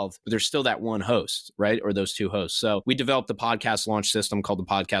involved, but there's still that one host, right? Or those two hosts. So we developed a podcast launch system called the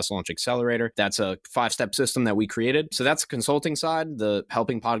Podcast Launch Accelerator. That's a 5-step system that we created. So that's the consulting side, the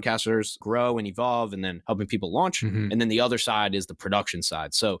helping podcasters grow and evolve, and then helping people launch. And then the other side is the production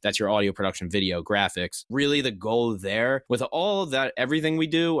side. So that's your audio production, video, graphics. Really the goal there with all of that, everything we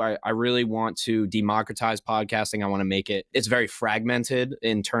do, I really want to democratize podcasting. I want to make it's very fragmented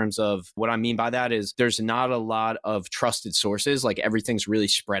in terms of what I mean by that is there's not a lot of trusted sources. Like everything's really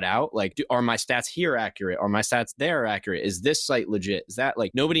spread out. Like, are my stats here accurate? Are my stats there accurate? Is this site legit? Is that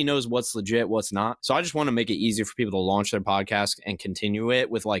like nobody knows what's legit, what's not? So I just want to make it easier for people to launch their podcast and continue it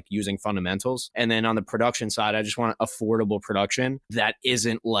with like using fundamentals. And then on the production side, I just want affordable production that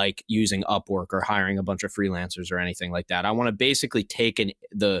isn't like using Upwork or hiring a bunch of freelancers or anything like that. I want to basically take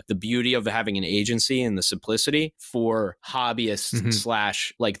the beauty of having an agency and the simplicity for hobbyists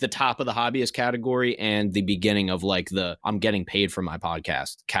slash like the top of the hobbyist category and the beginning of like the I'm getting paid for my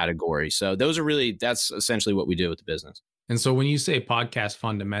podcast category. So that's essentially what we do with the business. And so when you say podcast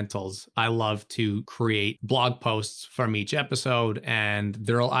fundamentals, I love to create blog posts from each episode, and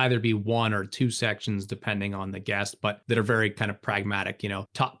there'll either be 1 or 2 sections depending on the guest, but that are very kind of pragmatic,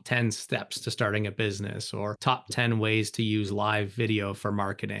 top 10 steps to starting a business or top 10 ways to use live video for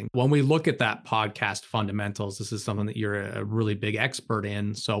marketing. When we look at that podcast fundamentals, this is something that you're a really big expert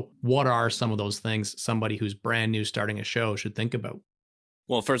in. So what are some of those things somebody who's brand new starting a show should think about?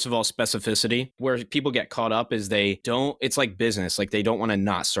 Well, first of all, specificity. Where people get caught up is it's like business. Like they don't want to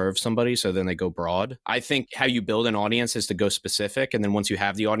not serve somebody, so then they go broad. I think how you build an audience is to go specific. And then once you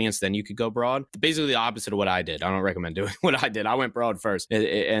have the audience, then you could go broad. Basically the opposite of what I did. I don't recommend doing what I did. I went broad first. It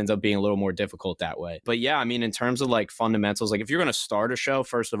ends up being a little more difficult that way. But yeah, I mean, in terms of like fundamentals, like if you're going to start a show,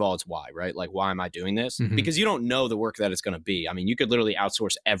 first of all, it's why, right? Like, why am I doing this? Because you don't know the work that it's going to be. I mean, you could literally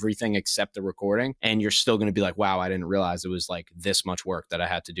outsource everything except the recording, and you're still going to be like, wow, I didn't realize it was like this much work that I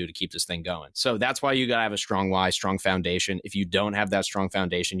had to do to keep this thing going. So that's why you got to have a strong why, strong foundation. If you don't have that strong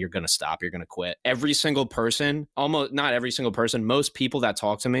foundation, you're going to stop, you're going to quit. Every single person, almost not every single person, most people that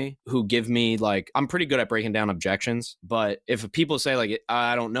talk to me who give me like, I'm pretty good at breaking down objections, but if people say like,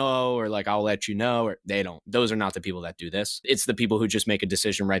 I don't know, or like, I'll let you know, or they don't, those are not the people that do this. It's the people who just make a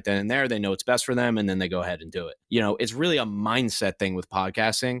decision right then and there. They know it's best for them, and then they go ahead and do it. It's really a mindset thing with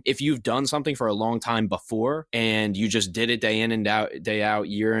podcasting. If you've done something for a long time before and you just did it day in and out, day out,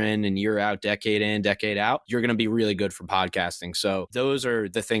 year in and year out, decade in, decade out, you're going to be really good for podcasting. So those are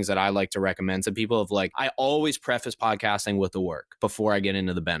the things that I like to recommend to people. Of like, I always preface podcasting with the work before I get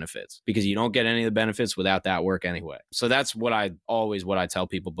into the benefits, because you don't get any of the benefits without that work anyway. So that's what I tell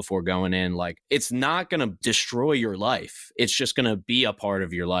people before going in. Like, it's not going to destroy your life. It's just going to be a part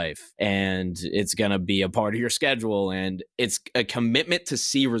of your life, and it's going to be a part of your schedule, and it's a commitment to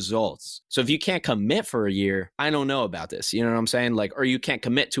see results. So if you can't commit for a year, I don't know about this. You know what I'm saying? Like, or you can't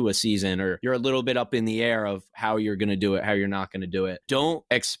commit to a season, or you're a little bit up in the air of how you're going to do it, how you're not going to do it. Don't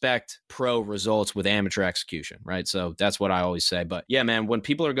expect pro results with amateur execution, right? So that's what I always say. But yeah, man, when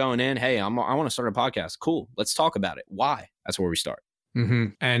people are going in, hey, I want to start a podcast. Cool. Let's talk about it. Why? That's where we start.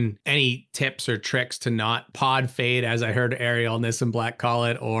 And any tips or tricks to not pod fade, as I heard Ariel Nissan Black call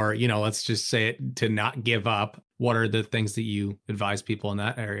it, or, let's just say it, to not give up? What are the things that you advise people in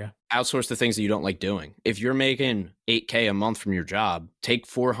that area? Outsource the things that you don't like doing. If you're making $8K a month from your job, take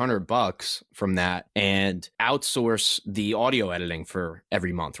 $400 from that and outsource the audio editing for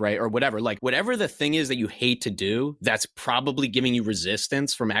every month, right? Or whatever, like whatever the thing is that you hate to do, that's probably giving you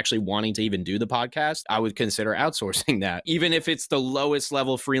resistance from actually wanting to even do the podcast. I would consider outsourcing that. Even if it's the lowest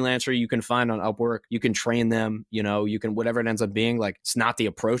level freelancer you can find on Upwork, you can train them, you can, whatever it ends up being. Like, it's not the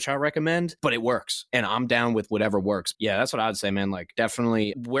approach I recommend, but it works. And I'm down with whatever works. Yeah, that's what I would say, man. Like,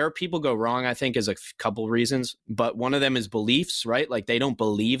 definitely where people go wrong, I think, is a couple reasons, but one of them is beliefs, right? Like, they don't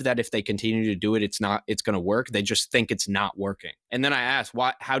believe that if they continue to do it, it's going to work. They just think it's not working. And then I ask,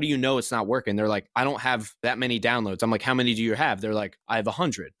 how do you know it's not working? They're like, I don't have that many downloads. I'm like, how many do you have? They're like, I have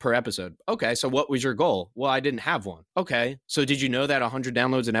 100 per episode. Okay, so what was your goal? Well, I didn't have one. Okay, so did you know that 100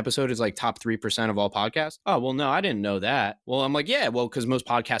 downloads an episode is like top 3% of all podcasts? Oh, well, no, I didn't know that. Well, I'm like, yeah, well, because most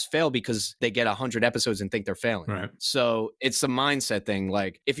podcasts fail because they get 100 episodes and think they're failing. Right. So it's a mindset thing.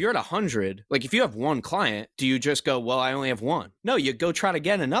 Like, if you're at 100, like if you have one client, do you just go, well, I only have one? No, you go try to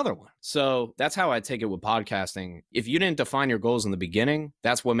get another one. So that's how I take it with podcasting. If you didn't define your goals in the beginning,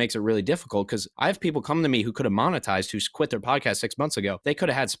 that's what makes it really difficult. Because I have people come to me who could have monetized, who's quit their podcast 6 months ago. They could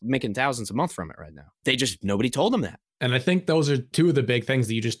have had making thousands a month from it right now. Nobody told them that. And I think those are two of the big things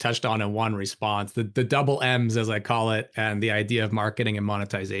that you just touched on in one response, the double M's, as I call it, and the idea of marketing and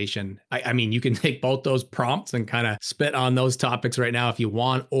monetization. I mean, you can take both those prompts and kind of spit on those topics right now if you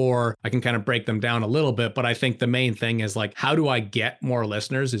want, or I can kind of break them down a little bit. But I think the main thing is like, how do I get more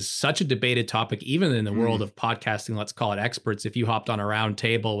listeners is such a debated topic, even in the world of podcasting, let's call it experts. If you hopped on a round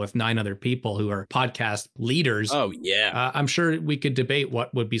table with 9 other people who are podcast leaders, I'm sure we could debate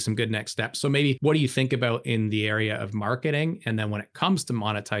what would be some good next steps. So maybe what do you think about in the area of marketing? And then when it comes to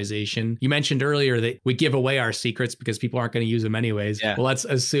monetization, you mentioned earlier that we give away our secrets because people aren't going to use them anyways. Yeah. Well, let's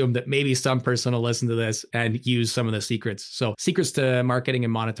assume that maybe some person will listen to this and use some of the secrets. So secrets to marketing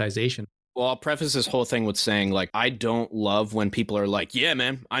and monetization. Well, I'll preface this whole thing with saying, like, I don't love when people are like, yeah,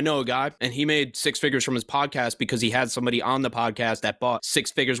 man, I know a guy and he made 6 figures from his podcast because he had somebody on the podcast that bought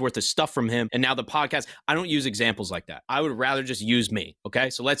 6 figures worth of stuff from him. And now the podcast, I don't use examples like that. I would rather just use me. Okay.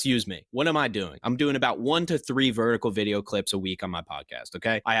 So let's use me. What am I doing? I'm doing about 1 to 3 vertical video clips a week on my podcast.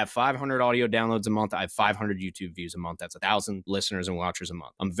 Okay. I have 500 audio downloads a month. I have 500 YouTube views a month. That's 1,000 listeners and watchers a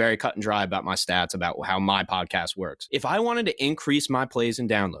month. I'm very cut and dry about my stats, about how my podcast works. If I wanted to increase my plays and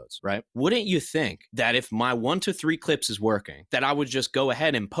downloads, right? Wouldn't you think that if my 1 to 3 clips is working, that I would just go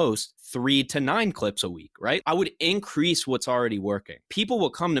ahead and post 3 to 9 clips a week, right? I would increase what's already working. People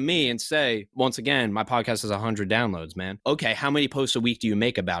will come to me and say, once again, my podcast has 100 downloads, man. Okay, how many posts a week do you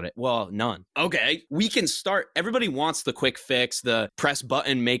make about it? Well, none. Okay, we can start. Everybody wants the quick fix, the press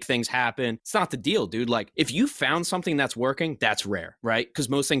button, make things happen. It's not the deal, dude. Like, if you found something that's working, that's rare, right? Because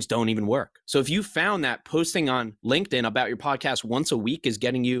most things don't even work. So if you found that posting on LinkedIn about your podcast once a week is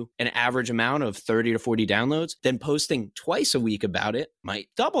getting you an average amount of 30 to 40 downloads, then posting twice a week about it might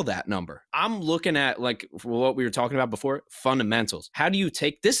double that number. I'm looking at, like, what we were talking about before, fundamentals. How do you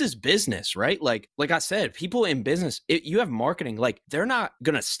take, this is business, right? Like I said, people in business, you have marketing, like, they're not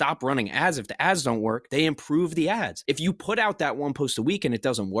going to stop running ads. If the ads don't work, they improve the ads. If you put out that 1 post a week and it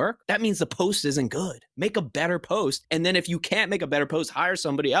doesn't work, that means the post isn't good. Make a better post. And then if you can't make a better post, hire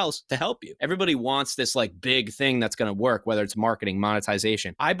somebody else to help you. Everybody wants this like big thing that's going to work, whether it's marketing,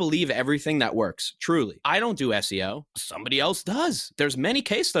 monetization. I believe everything that works, truly. I don't do SEO. Somebody else does. There's many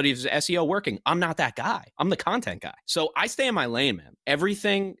case studies of SEO working. I'm not that guy. I'm the content guy. So I stay in my lane, man.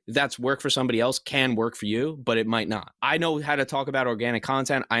 Everything that's worked for somebody else can work for you, but it might not. I know how to talk about organic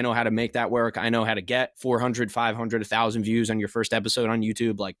content. I know how to make that work. I know how to get 400, 500, 1,000 views on your first episode on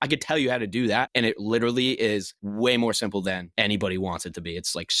YouTube. Like, I could tell you how to do that. And it literally is way more simple than anybody wants it to be.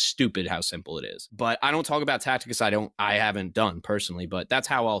 It's like stupid how simple it is. But I don't talk about tactics I haven't done personally, but that's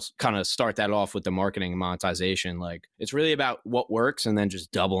how I'll kind of start that off with the marketing and monetization. Like, it's really about what works and then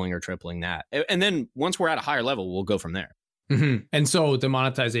just doubling or tripling that. And then once we're at a higher level, we'll go from there. Mm-hmm. And so the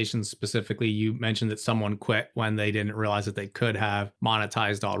monetization specifically, you mentioned that someone quit when they didn't realize that they could have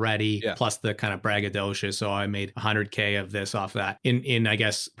monetized already, plus the kind of braggadocious. So I made 100K of this off that in, I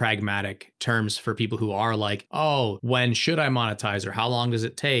guess, pragmatic terms for people who are like, oh, when should I monetize or how long does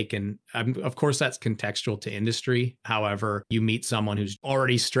it take? And of course, that's contextual to industry. However, you meet someone who's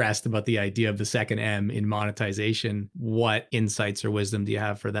already stressed about the idea of the second M in monetization. What insights or wisdom do you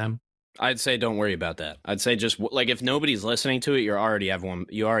have for them? I'd say don't worry about that. I'd say just like if nobody's listening to it, you already have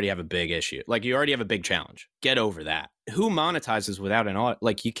a big issue. Like you already have a big challenge. Get over that. Who monetizes without an audit?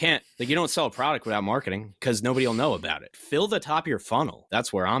 Like you can't, like you don't sell a product without marketing because nobody will know about it. Fill the top of your funnel.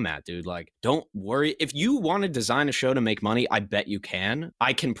 That's where I'm at, dude. Like, don't worry. If you want to design a show to make money, I bet you can.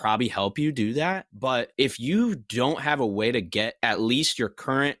 I can probably help you do that. But if you don't have a way to get at least your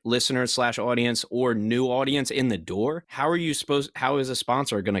current listener / audience or new audience in the door, how is a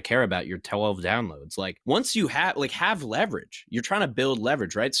sponsor going to care about your 12 downloads? Like once you have leverage, you're trying to build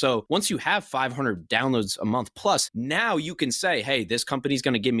leverage, right? So once you have 500 downloads a month plus, now you can say, hey, this company's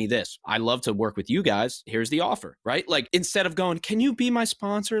going to give me this. I love to work with you guys. Here's the offer, right? Like instead of going, can you be my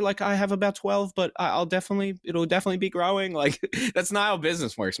sponsor? Like I have about 12, but it'll definitely be growing. Like that's not how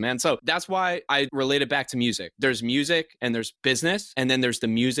business works, man. So that's why I relate it back to music. There's music and there's business, and then there's the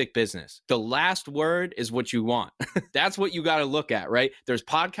music business. The last word is what you want. That's what you got to look at, right? There's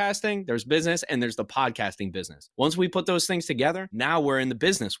podcasting, there's business, and there's the podcasting business. Once we put those things together, now we're in the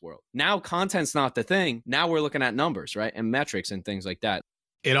business world. Now content's not the thing. Now we're looking at numbers, right? And metrics and things like that.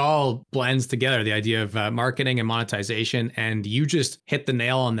 It all blends together, the idea of marketing and monetization. And you just hit the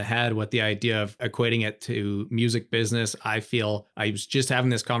nail on the head with the idea of equating it to music business. I feel I was just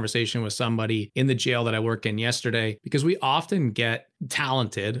having this conversation with somebody in the jail that I work in yesterday, because we often get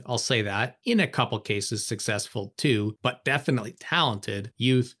talented, I'll say that, in a couple cases successful too, but definitely talented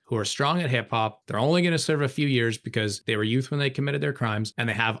youth who are strong at hip hop. They're only going to serve a few years because they were youth when they committed their crimes, and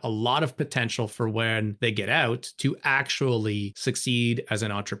they have a lot of potential for when they get out to actually succeed as an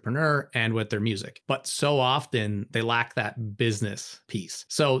an entrepreneur and with their music. But so often they lack that business piece.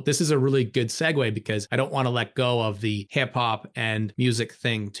 So this is a really good segue because I don't want to let go of the hip hop and music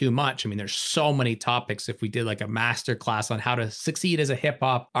thing too much. I mean, there's so many topics. If we did like a master class on how to succeed as a hip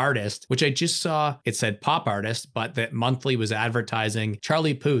hop artist, which I just saw, it said pop artist, but that Monthly was advertising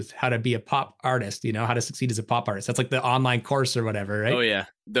Charlie Puth, how to be a pop artist, you know, how to succeed as a pop artist. That's like the online course or whatever, right? Oh yeah.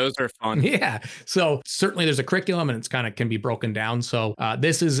 Those are fun. Yeah. So certainly there's a curriculum and it's kind of can be broken down. So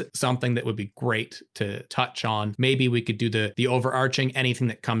this is something that would be great to touch on. Maybe we could do the overarching, anything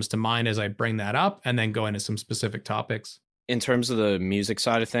that comes to mind as I bring that up, and then go into some specific topics. In terms of the music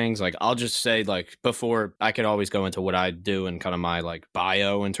side of things, like I'll just say, like, before, I could always go into what I do and kind of my like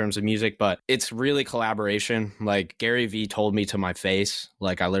bio in terms of music, but it's really collaboration. Like Gary Vee told me to my face,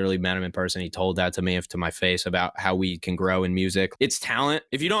 like I literally met him in person. He told that to me to my face about how we can grow in music. It's talent.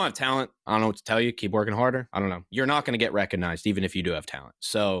 If you don't have talent, I don't know what to tell you. Keep working harder. I don't know. You're not going to get recognized, even if you do have talent.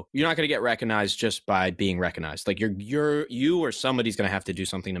 So you're not going to get recognized just by being recognized. Like you or somebody's going to have to do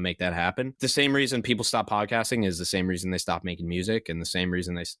something to make that happen. The same reason people stop podcasting is the same reason they stop making music, and the same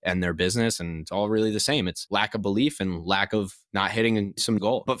reason they end their business. And it's all really the same. It's lack of belief and lack of not hitting some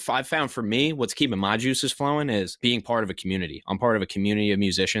goal. But I've found for me, what's keeping my juices flowing is being part of a community. I'm part of a community of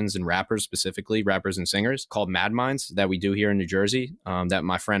musicians and rappers, specifically rappers and singers, called Mad Minds, that we do here in New Jersey, that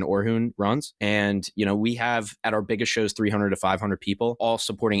my friend Orhun runs. And, you know, we have at our biggest shows 300 to 500 people, all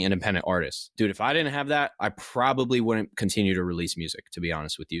supporting independent artists. Dude, if I didn't have that, I probably wouldn't continue to release music, to be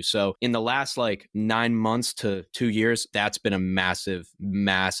honest with you. So in the last like 9 months to 2 years, that's been a massive,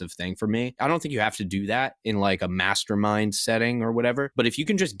 massive thing for me. I don't think you have to do that in like a mastermind setting or whatever, but if you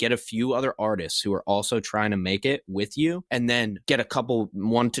can just get a few other artists who are also trying to make it with you, and then get a couple,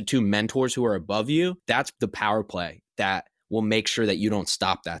 1 to 2 mentors who are above you, that's the power play that will make sure that you don't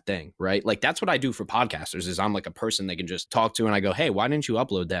stop that thing, right? Like that's what I do for podcasters, is I'm like a person they can just talk to, and I go, hey, why didn't you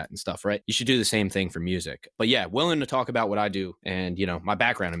upload that and stuff, right? You should do the same thing for music. But yeah, willing to talk about what I do and, you know, my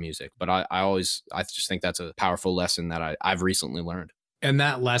background in music. But I just think that's a powerful lesson that I've recently learned. And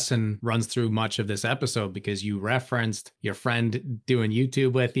that lesson runs through much of this episode because you referenced your friend doing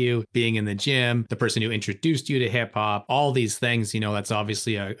YouTube with you, being in the gym, the person who introduced you to hip hop, all these things. You know, that's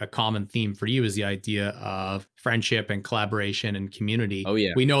obviously a common theme for you, is the idea of friendship and collaboration and community. Oh,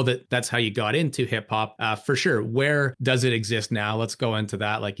 yeah. We know that that's how you got into hip hop for sure. Where does it exist now? Let's go into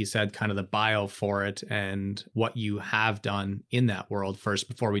that. Like you said, kind of the bio for it and what you have done in that world first,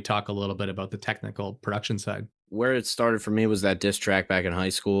 before we talk a little bit about the technical production side. Where it started for me was that diss track back in high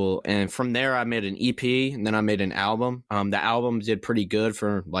school. And from there, I made an EP, and then I made an album. The album did pretty good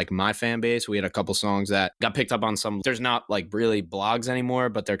for like my fan base. We had a couple songs that got picked up on some, there's not like really blogs anymore,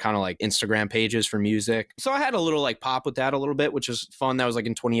 but they're kind of like Instagram pages for music. So I had a little like pop with that a little bit, which was fun. That was like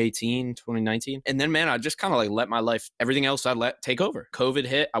in 2018, 2019. And then, man, I just kind of like let my life, everything else I let take over. COVID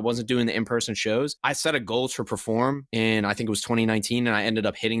hit. I wasn't doing the in-person shows. I set a goal to perform in, I think it was 2019, and I ended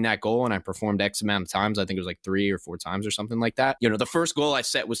up hitting that goal, and I performed X amount of times. I think it was like 3 or 4 times or something like that. You know, the first goal I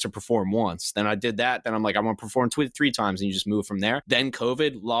set was to perform once. Then I did that. Then I'm like, I want to perform 3 times, and you just move from there. Then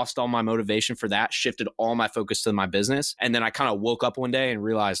COVID lost all my motivation for that, shifted all my focus to my business. And then I kind of woke up one day and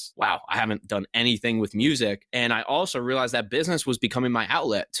realized, wow, I haven't done anything with music. And I also realized that business was becoming my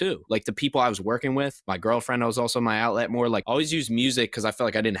outlet too. Like the people I was working with, my girlfriend was also my outlet more. Like I always use music because I felt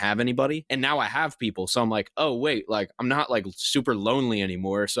like I didn't have anybody. And now I have people. So I'm like, oh, wait, like I'm not like super lonely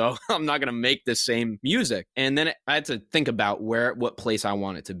anymore. So I'm not going to make the same music. And then I had to think about what place I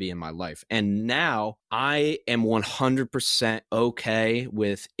want it to be in my life. And now I am 100% okay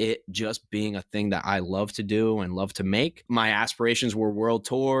with it just being a thing that I love to do and love to make. My aspirations were world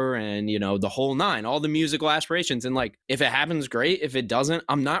tour and, you know, the whole nine, all the musical aspirations. And like, if it happens, great. If it doesn't,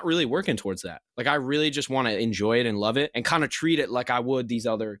 I'm not really working towards that. Like, I really just want to enjoy it and love it and kind of treat it like I would these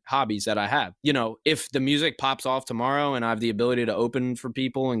other hobbies that I have. You know, if the music pops off tomorrow and I have the ability to open for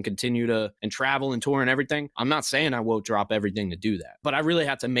people and continue to and travel and tour and everything, I'm not saying I won't drop everything to do that. But I really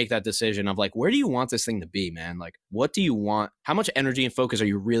have to make that decision of like, where do you want this thing to be, man? Like, what do you want? How much energy and focus are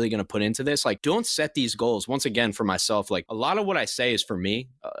you really going to put into this? Like, don't set these goals. Once again, for myself, like a lot of what I say is for me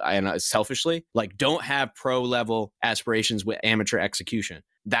and selfishly, like don't have pro level aspirations with amateur execution.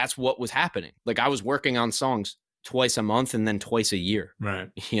 That's what was happening. Like I was working on songs twice a month and then twice a year. Right.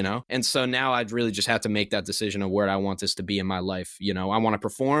 You know? And so now I'd really just have to make that decision of where I want this to be in my life. You know, I want to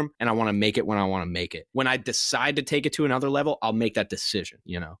perform and I want to make it when I want to make it. When I decide to take it to another level, I'll make that decision,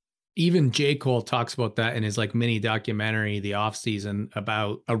 you know? Even J. Cole talks about that in his like mini documentary, The Off Season,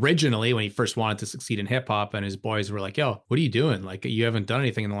 about originally when he first wanted to succeed in hip hop, and his boys were like, yo, what are you doing? Like, you haven't done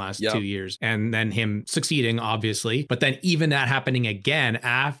anything in the last 2 years. And then him succeeding, obviously. But then even that happening again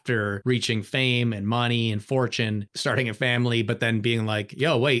after reaching fame and money and fortune, starting a family, but then being like,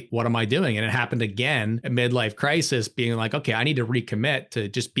 yo, wait, what am I doing? And it happened again, a midlife crisis, being like, okay, I need to recommit to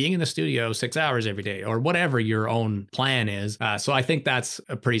just being in the studio 6 hours every day or whatever your own plan is. So I think that's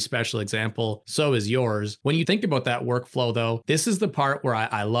a pretty special example. So is yours. When you think about that workflow, though, this is the part where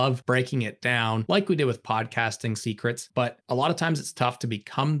I love breaking it down, like we did with podcasting secrets. But a lot of times it's tough to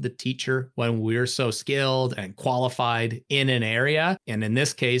become the teacher when we're so skilled and qualified in an area. And in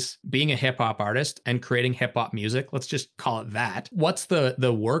this case, being a hip hop artist and creating hip hop music, let's just call it that. What's the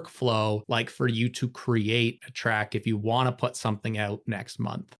workflow like for you to create a track if you want to put something out next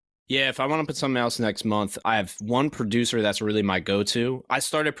month? Yeah, if I want to put something else next month, I have one producer that's really my go-to. I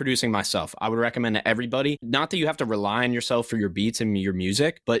started producing myself. I would recommend to everybody, not that you have to rely on yourself for your beats and your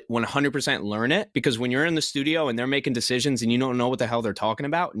music, but 100% learn it, because when you're in the studio and they're making decisions and you don't know what the hell they're talking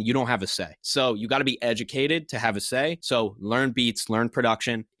about, and you don't have a say. So you got to be educated to have a say. So learn beats, learn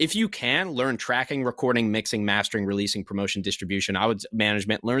production. If you can, learn tracking, recording, mixing, mastering, releasing, promotion, distribution. I would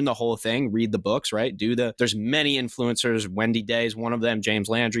management, learn the whole thing, read the books, right? There's many influencers, Wendy Day is one of them, James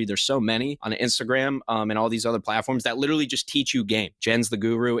Landry. There's so many on Instagram and all these other platforms that literally just teach you game. Jen's the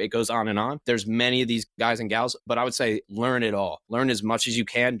guru. It goes on and on. There's many of these guys and gals, but I would say learn it all. Learn as much as you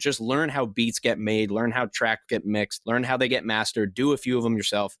can. Just learn how beats get made, learn how tracks get mixed, learn how they get mastered. Do a few of them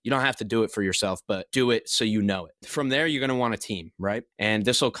yourself. You don't have to do it for yourself, but do it so you know it. From there, you're going to want a team, right? And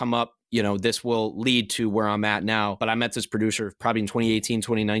this will come up. This will lead to where I'm at now. But I met this producer probably in 2018,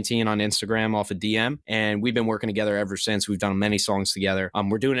 2019 on Instagram off a DM. And we've been working together ever since. We've done many songs together.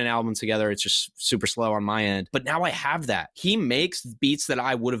 We're doing an album together. It's just super slow on my end. But now I have that. He makes beats that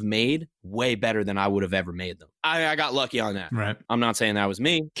I would have made way better than I would have ever made them. I got lucky on that. Right. I'm not saying that was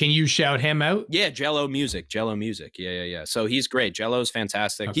me. Can you shout him out? Yeah, Jello Music. Yeah. So he's great. Jello's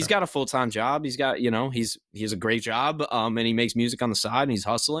fantastic. Okay. He's got a full-time job. He's got, he has a great job and he makes music on the side and he's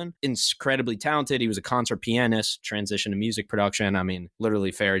hustling. Incredibly talented. He was a concert pianist, transitioned to music production. I mean,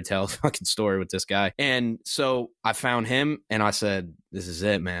 literally fairy tale fucking story with this guy. And so I found him and I said, this is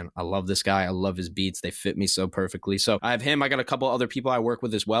it, man. I love this guy. I love his beats. They fit me so perfectly. So I have him. I got a couple other people I work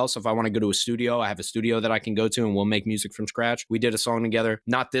with as well. So if I want to go to a studio, I have a studio that I can go to and we'll make music from scratch. We did a song together.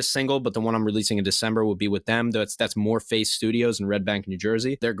 Not this single, but the one I'm releasing in December will be with them. That's More Face Studios in Red Bank, New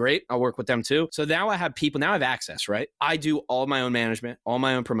Jersey. They're great. I'll work with them too. So now I have people. Now I have access, right? I do all my own management, all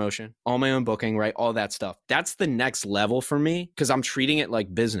my own promotion, all my own booking, right? All that stuff. That's the next level for me because I'm treating it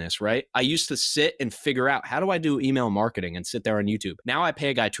like business, right? I used to sit and figure out how do I do email marketing and sit there on YouTube. Now I pay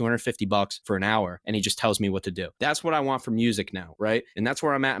a guy $250 for an hour and he just tells me what to do. That's what I want for music now, right? And that's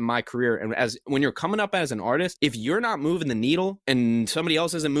where I'm at in my career. And when you're coming up as an artist, if you're not moving the needle and somebody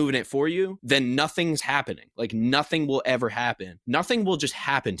else isn't moving it for you, then nothing's happening. Like nothing will ever happen. Nothing will just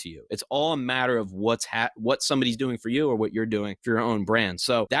happen to you. It's all a matter of what somebody's doing for you or what you're doing for your own brand.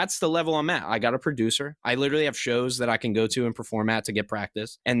 So that's the level I'm at. I got a producer. I literally have shows that I can go to and perform at to get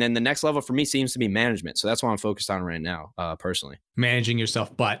practice. And then the next level for me seems to be management. So that's what I'm focused on right now, personally. Managing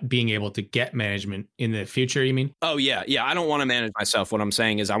yourself, but being able to get management in the future, you mean? Oh, yeah. Yeah. I don't want to manage myself. What I'm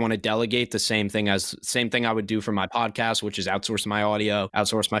saying is I want to delegate the same thing I would do for my podcast, which is outsource my audio,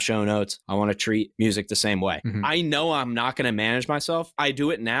 outsource my show notes. I want to treat music the same way. Mm-hmm. I know I'm not going to manage myself. I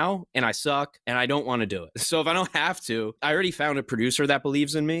do it now and I suck and I don't want to do it. So if I don't have to, I already found a producer that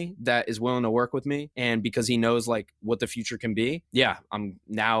believes in me, that is willing to work with me. And because he knows like what the future can be. Yeah. I'm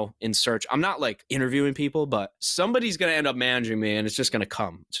now in search. I'm not like interviewing people, but somebody's going to end up managing me and it's just going to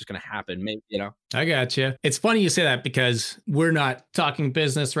come. It's just going to happen. Maybe, I got you. It's funny you say that because we're not talking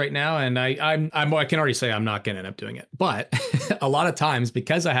business right now. And I can already say I'm not going to end up doing it. But a lot of times,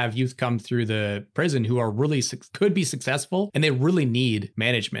 because I have youth come through the prison who are really could be successful and they really need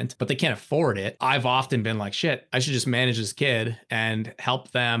management, but they can't afford it. I've often been like, shit, I should just manage this kid and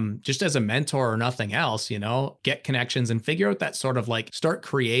help them just as a mentor or nothing else, get connections and figure out that sort of like start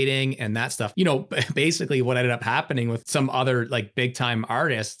creating and that stuff. Basically what ended up happening with some other like big time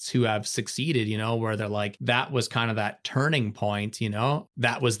artists who have succeeded, where they're like, that was kind of that turning point,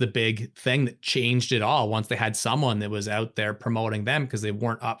 that was the big thing that changed it all once they had someone that was out there promoting them because they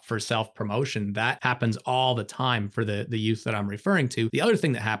weren't up for self-promotion. That happens all the time for the youth that I'm referring to. The other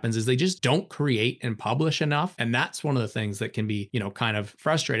thing that happens is they just don't create and publish enough. And that's one of the things that can be, kind of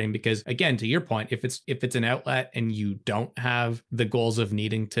frustrating because again, to your point, if it's an outlet and you don't have the goals of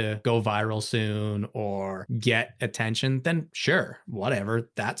needing to go viral soon or get attention, then sure, whatever,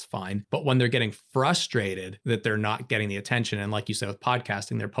 that's fine. But when they're getting getting frustrated that they're not getting the attention. And like you said, with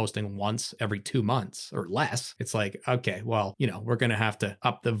podcasting, they're posting once every 2 months or less. It's like, okay, well, we're going to have to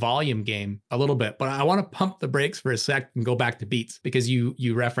up the volume game a little bit. But I want to pump the brakes for a sec and go back to beats, because you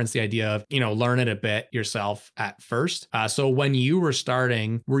referenced the idea of, learn it a bit yourself at first. So when you were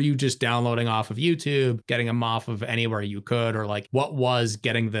starting, were you just downloading off of YouTube, getting them off of anywhere you could, or like what was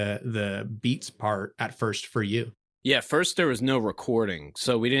getting the beats part at first for you? Yeah, first there was no recording.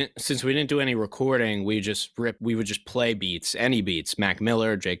 So since we didn't do any recording, we would just play beats, any beats, Mac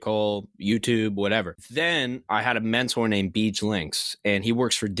Miller, J. Cole, YouTube, whatever. Then I had a mentor named Beej Links, and he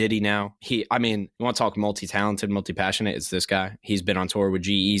works for Diddy now. You want to talk multi-talented, multi-passionate, it's this guy. He's been on tour with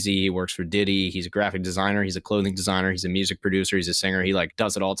G-Eazy, he works for Diddy, he's a graphic designer, he's a clothing designer, he's a music producer, he's a singer, he like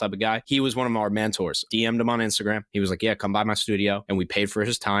does it all type of guy. He was one of our mentors. DM'd him on Instagram. He was like, yeah, come by my studio. And we paid for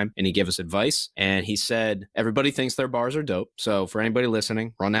his time, and he gave us advice. And he said, everybody thinks their bars are dope. So for anybody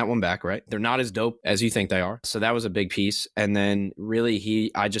listening, run that one back, right? They're not as dope as you think they are. So that was a big piece. And then really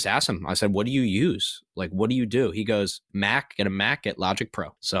I just asked him, I said, what do you use? Like, what do you do? He goes, Mac, get a Mac, get Logic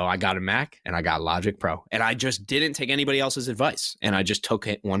Pro. So I got a Mac and I got Logic Pro. And I just didn't take anybody else's advice. And I just took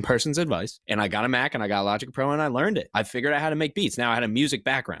one person's advice, and I got a Mac and I got Logic Pro, and I learned it. I figured out how to make beats. Now I had a music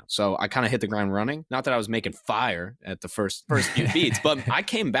background. So I kind of hit the ground running. Not that I was making fire at the first few beats, but I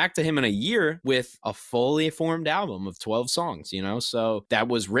came back to him in a year with a fully formed album of 12 songs, So that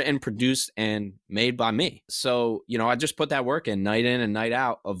was written, produced, and made by me. So, I just put that work in and night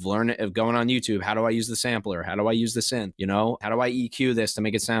out of learning, of going on YouTube. How do I use the sampler? How do I use the synth? How do I EQ this to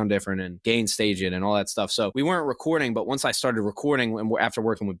make it sound different and gain stage it and all that stuff? So we weren't recording, but once I started recording and after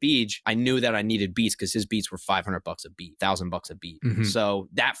working with Beej, I knew that I needed beats because his beats were $500 a beat, $1,000 a beat. Mm-hmm. So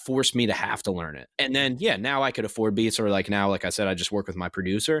that forced me to have to learn it. And then, now I could afford beats, or like I said, I just work with my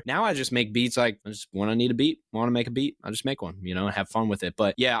producer. Now I just make beats. Like, when I need a beat, want to make a beat, I just make one, have fun with it.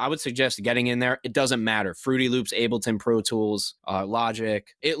 But yeah, I would suggest getting in there. It doesn't matter. Fruity Loops, Ableton, Pro Tools, Logic.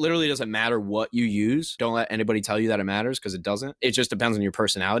 It literally doesn't matter what you use. Don't let anybody tell you that it matters, because it doesn't. It just depends on your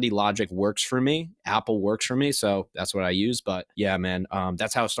personality. Logic works for me. Apple works for me. So that's what I use. But yeah, man,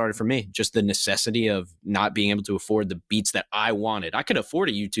 that's how it started for me. Just the necessity of not being able to afford the beats that I wanted. I could afford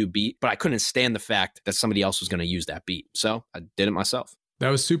a YouTube beat, but I couldn't stand the fact that somebody else was going to use that beat. So I did it myself. That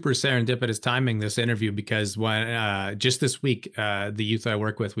was super serendipitous timing, this interview, because when just this week, the youth I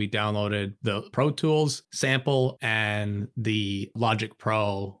work with, we downloaded the Pro Tools sample and the Logic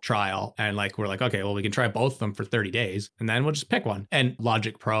Pro trial. And we're like, okay, well, we can try both of them for 30 days and then we'll just pick one. And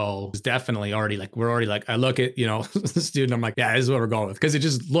Logic Pro is definitely already I look at, the student, I'm like, yeah, this is what we're going with, because it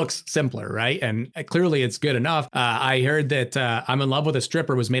just looks simpler, right? And clearly it's good enough. I heard that I'm in Love with a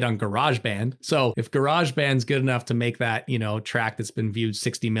Stripper was made on GarageBand. So if GarageBand's good enough to make that, track that's been viewed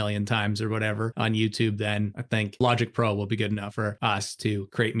 60 million times or whatever on YouTube, then I think Logic Pro will be good enough for us to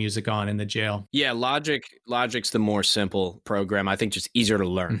create music on in the jail. Yeah, Logic's the more simple program. I think just easier to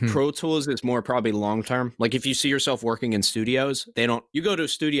learn. Mm-hmm. Pro Tools is more probably long term. Like if you see yourself working in studios, you go to a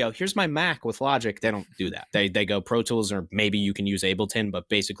studio, here's my Mac with Logic. They don't do that. They go Pro Tools, or maybe you can use Ableton, but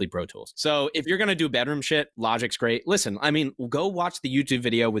basically Pro Tools. So if you're going to do bedroom shit, Logic's great. Listen, go watch the YouTube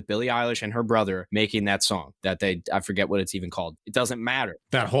video with Billie Eilish and her brother making that song I forget what it's even called. It doesn't matter.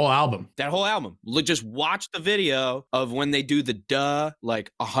 That whole album. Just watch the video of when they do the duh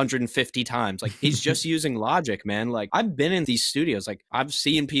 150 times. He's just using Logic, man. I've been in these studios. I've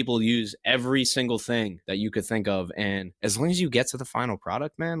seen people use every single thing that you could think of. And as long as you get to the final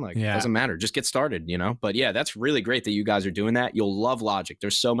product, man, it doesn't matter. Just get started, But yeah, that's really great that you guys are doing that. You'll love Logic.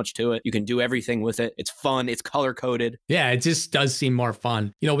 There's so much to it. You can do everything with it. It's fun. It's color coded. Yeah, it just does seem more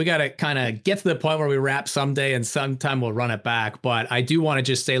fun. We got to kind of get to the point where we wrap someday, and sometime we'll run it back. But I do want to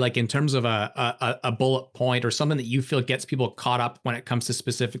just say, in terms of a bullet point or something that you feel gets people caught up when it comes to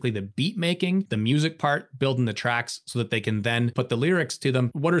specifically the beat making, the music part, building the tracks so that they can then put the lyrics to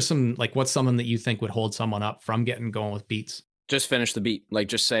them. What's something that you think would hold someone up from getting going with beats? Just finish the beat.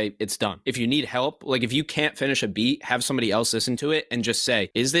 Just say it's done. If you need help, if you can't finish a beat, have somebody else listen to it and just say,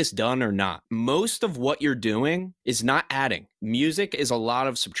 is this done or not? Most of what you're doing is not adding. Music is a lot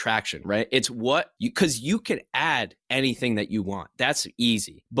of subtraction, right? It's because you can add anything that you want. That's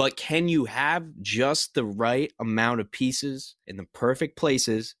easy. But can you have just the right amount of pieces in the perfect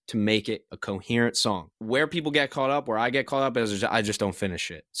places to make it a coherent song? Where people get caught up, where I get caught up, is I just don't finish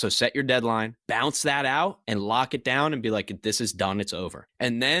it. So set your deadline, bounce that out, and lock it down and be like, this this is done, it's over.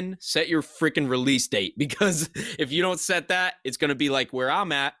 And then set your freaking release date, because if you don't set that, it's going to be like where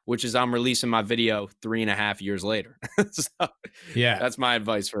I'm at, which is I'm releasing my video 3.5 years later. So yeah, that's my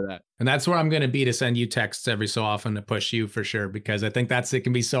advice for that. And that's where I'm going to be, to send you texts every so often to push you for sure, because I think it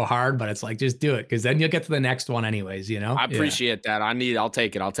can be so hard, but it's like, just do it, because then you'll get to the next one anyways, you know? I appreciate that. I'll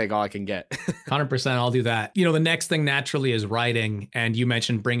take it. I'll take all I can get. 100%. I'll do that. The next thing naturally is writing. And you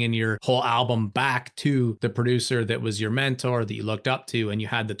mentioned bringing your whole album back to the producer that was your mentor, that you looked up to, and you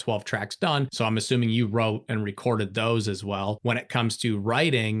had the 12 tracks done. So I'm assuming you wrote and recorded those as well. When it comes to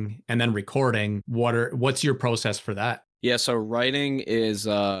writing and then recording, what's your process for that? Yeah, so writing is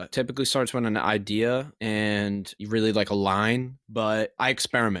typically starts with an idea and you really like a line, but I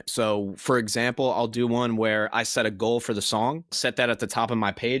experiment. So for example, I'll do one where I set a goal for the song, set that at the top of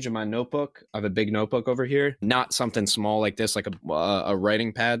my page in my notebook. I have a big notebook over here, not something small like this, like a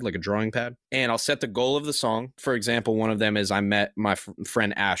writing pad, like a drawing pad. And I'll set the goal of the song. For example, one of them is I met my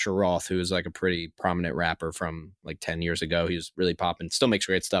friend Asher Roth, who is like a pretty prominent rapper from like 10 years ago. He was really popping, still makes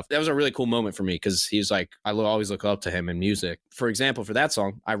great stuff. That was a really cool moment for me because he's like, I always look up to him in music. For example, for that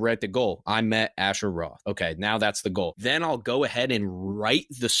song, I write the goal. I met Asher Roth. Okay, now that's the goal. Then I'll go ahead and write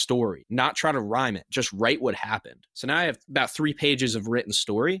the story, not try to rhyme it, just write what happened. So now I have about 3 pages of written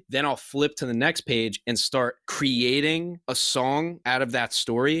story. Then I'll flip to the next page and start creating a song out of that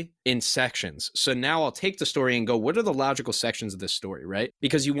story in sections. So now I'll take the story and go, what are the logical sections of this story, right?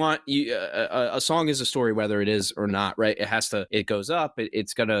 Because a song is a story, whether it is or not, right? It goes up.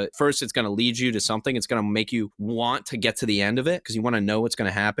 It's going to lead you to something. It's going to make you want to get to the end of it because you want to know what's going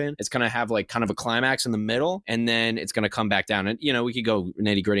to happen. It's going to have like kind of a climax in the middle, and then it's going to come back down. And, we could go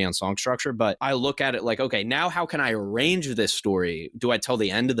nitty gritty on song structure, but I look at it like, okay, now how can I arrange this story? Do I tell the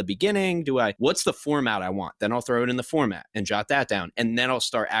end of the beginning? What's the format I want? Then I'll throw it in the format and jot that down. And then I'll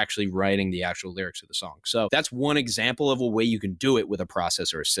start actually writing the actual lyrics of the song. So that's one example of a way you can do it with a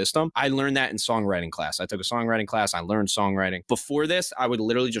process or a system. I learned that in songwriting class. I took a songwriting class. I learned songwriting. Before this, I would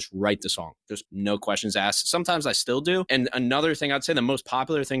literally just write the song. Just no questions asked. Sometimes I still do. And another thing, I'd say the most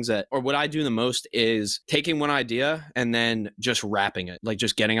popular things what I do the most is taking one idea and then just rapping it, like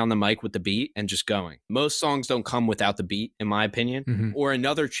just getting on the mic with the beat and just going. Most songs don't come without the beat, in my opinion. Mm-hmm. Or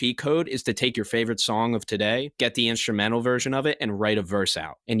another cheat code is to take your favorite song of today, get the instrumental version of it, and write a verse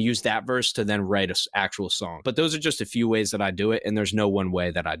out and use that verse to then write an actual song. But those are just a few ways that I do it, and there's no one way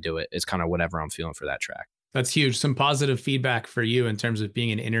that I do it. It's kind of whatever I'm feeling for that track. That's huge. Some positive feedback for you in terms of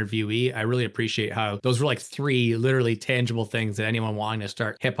being an interviewee. I really appreciate how those were like 3 literally tangible things that anyone wanting to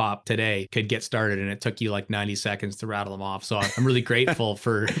start hip hop today could get started. And it took you like 90 seconds to rattle them off. So I'm really grateful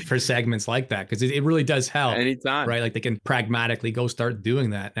for segments like that, because it really does help. Anytime. Right? Like they can pragmatically go start doing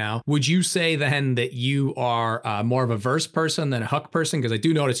that now. Would you say then that you are more of a verse person than a hook person? Because I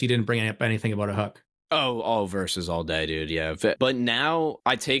do notice you didn't bring up anything about a hook. Oh, all verses all day, dude. Yeah. But now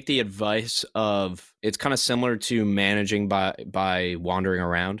I take the advice of, it's kind of similar to managing by wandering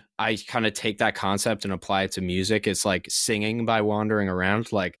around. I kind of take that concept and apply it to music. It's like singing by wandering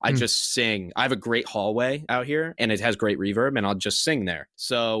around. Like I just sing. I have a great hallway out here and it has great reverb, and I'll just sing there.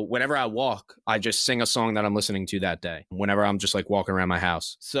 So whenever I walk, I just sing a song that I'm listening to that day, whenever I'm just like walking around my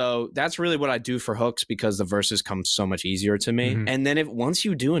house. So that's really what I do for hooks, because the verses come so much easier to me. Mm-hmm. And then once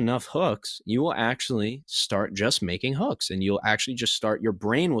you do enough hooks, you will actually start just making hooks, and you'll actually just your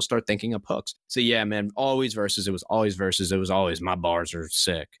brain will start thinking of hooks. So yeah, man, always verses. It was always verses. It was always, my bars are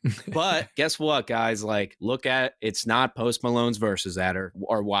sick. But guess what, guys? Like, look at, it's not Post Malone's verses that are,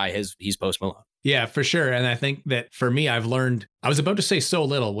 or why he's Post Malone. Yeah, for sure. And I think that for me, I've learned, I was about to say so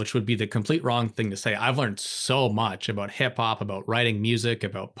little, which would be the complete wrong thing to say. I've learned so much about hip hop, about writing music,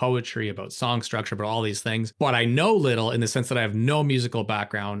 about poetry, about song structure, about all these things. But I know little in the sense that I have no musical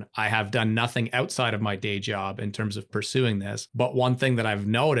background. I have done nothing outside of my day job in terms of pursuing this. But one thing that I've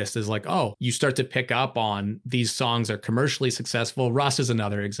noticed is like, oh, you start to pick up on these songs are commercially successful. Russ is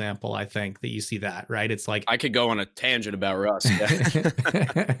another example, I think, that you see that, right? It's like, I could go on a tangent about Russ.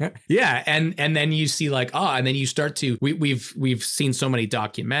 Yeah. Yeah. And then you see like, and then you start to, we've seen so many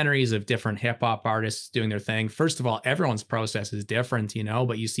documentaries of different hip hop artists doing their thing. First of all, everyone's process is different,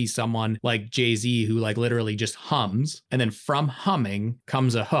 but you see someone like Jay-Z who like literally just hums, and then from humming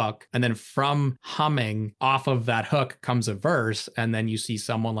comes a hook, and then from humming off of that hook comes a verse. And then you see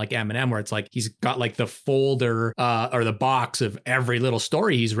someone like Eminem where it's like, he's got like the folder or the box of every little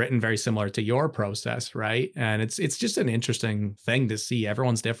story he's written, very similar to your process, right? And it's just an interesting thing to see.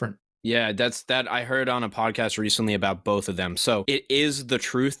 Everyone's different. Yeah, that I heard on a podcast recently about both of them. So it is the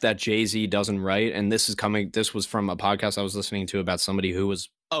truth that Jay-Z doesn't write. And this was from a podcast I was listening to about somebody who was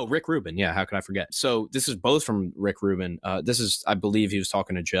Oh, Rick Rubin. Yeah, how could I forget? So this is both from Rick Rubin. This is, I believe he was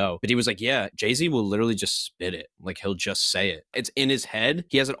talking to Joe, but he was like, yeah, Jay-Z will literally just spit it. Like he'll just say it. It's in his head.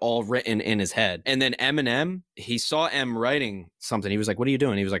 He has it all written in his head. And then Eminem, he saw M writing something. He was like, what are you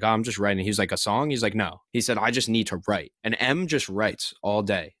doing? He was like, oh, I'm just writing. He was like, a song? He's like, no. He said, I just need to write. And M just writes all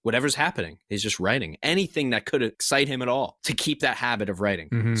day. Whatever's happening, he's just writing. Anything that could excite him at all to keep that habit of writing.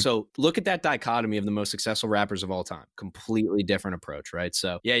 Mhm. So look at that dichotomy of the most successful rappers of all time. Completely different approach, right?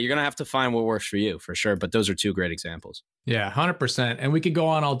 So yeah, you're going to have to find what works for you for sure. But those are two great examples. Yeah, 100%. And we could go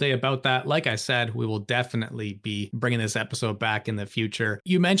on all day about that. Like I said, we will definitely be bringing this episode back in the future.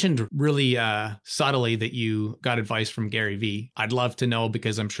 You mentioned really subtly that you got advice from Gary Vee. I'd love to know,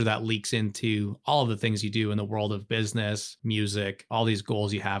 because I'm sure that leaks into all of the things you do in the world of business, music, all these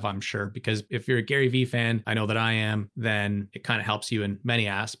goals you have, I'm sure. Because if you're a Gary Vee fan, I know that I am, then it kind of helps you in many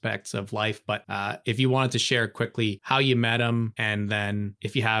aspects of life. But if you wanted to share quickly how you met him, and then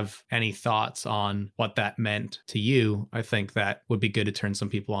if you have any thoughts on what that meant to you, I think that would be good to turn some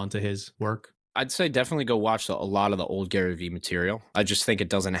people onto his work. I'd say definitely go watch a lot of the old Gary Vee material. I just think it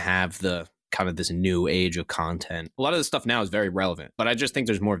doesn't have the kind of this new age of content. A lot of the stuff now is very relevant, but I just think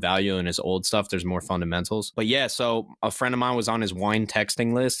there's more value in his old stuff. There's more fundamentals. But yeah, so a friend of mine was on his wine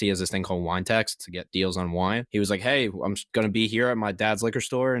texting list. He has this thing called Wine Text to get deals on wine. He was like, hey, I'm going to be here at my dad's liquor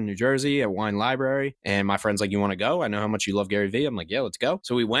store in New Jersey at Wine Library. And my friend's like, you want to go? I know how much you love Gary Vee. I'm like, yeah, let's go.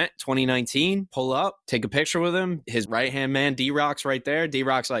 So we went 2019, pull up, take a picture with him. His right-hand man, D-Rock's right there.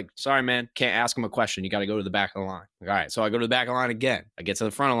 D-Rock's like, sorry, man, can't ask him a question. You got to go to the back of the line. Like, all right. So I go to the back of the line again. I get to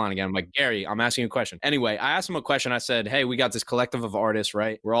the front of the line again. I'm like, Gary, I'm asking you a question. Anyway, I asked him a question. I said, hey, we got this collective of artists,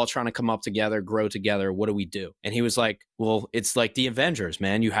 right? We're all trying to come up together, grow together. What do we do? And he was like, well, it's like the Avengers,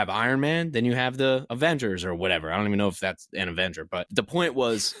 man. You have Iron Man, then you have the Avengers or whatever. I don't even know if that's an Avenger, but the point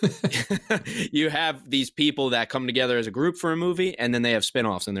was you have these people that come together as a group for a movie, and then they have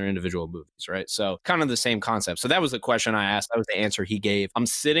spinoffs in their individual movies, right? So kind of the same concept. So that was the question I asked. That was the answer he gave. I'm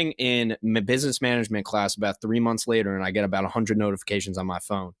sitting in business management class about 3 months later, and I get about 100 notifications on my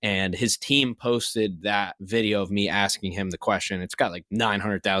phone. And his team posted that video of me asking him the question. It's got like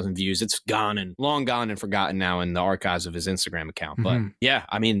 900,000 views. It's long gone and forgotten now in the archives of his Instagram account. But yeah,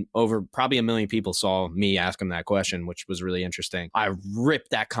 I mean, over probably 1 million people saw me ask him that question, which was really interesting. I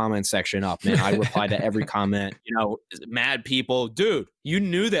ripped that comment section up, man. I replied to every comment, mad people. Dude, you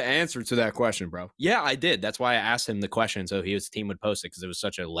knew the answer to that question, bro. Yeah, I did. That's why I asked him the question so his team would post it, because it was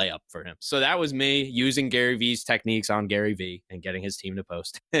such a layup for him. So that was me using Gary Vee's techniques on Gary Vee and getting his team to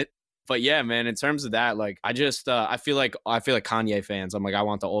post it. But yeah, man, in terms of that, like, I just, I feel like Kanye fans. I'm like, I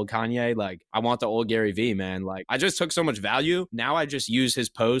want the old Kanye. Like, I want the old Gary Vee, man. Like, I just took so much value. Now I just use his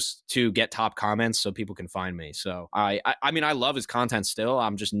posts to get top comments so people can find me. So I mean, I love his content still.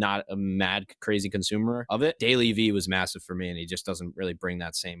 I'm just not a mad, crazy consumer of it. Daily V was massive for me, and he just doesn't really bring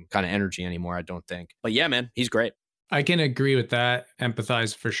that same kind of energy anymore, I don't think. But yeah, man, he's great. I can agree with that,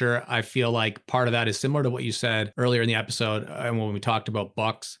 empathize for sure. I feel like part of that is similar to what you said earlier in the episode, and when we talked about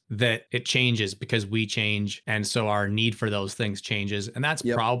books, that it changes because we change. And so our need for those things changes. And that's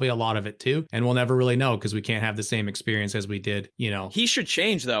probably a lot of it too. And we'll never really know because we can't have the same experience as we did, He should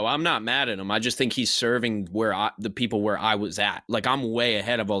change though. I'm not mad at him. I just think he's serving the people where I was at. Like, I'm way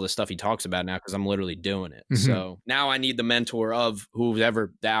ahead of all the stuff he talks about now because I'm literally doing it. Mm-hmm. So now I need the mentor of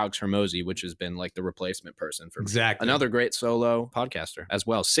whoever, the Alex Hormozi, which has been like the replacement person for me. Exactly. Another great solo podcaster as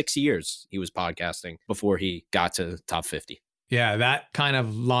well. 6 years he was podcasting before he got to top 50. Yeah, that kind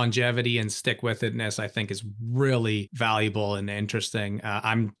of longevity and stick with itness, I think, is really valuable and interesting.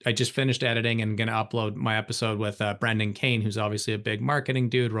 I just finished editing and going to upload my episode with Brendan Kane, who's obviously a big marketing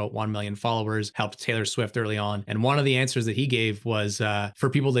dude, wrote 1 million followers, helped Taylor Swift early on. And one of the answers that he gave was for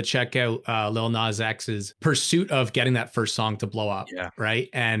people to check out Lil Nas X's pursuit of getting that first song to blow up. Yeah. Right.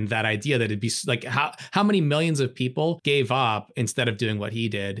 And that idea that it'd be like how many millions of people gave up instead of doing what he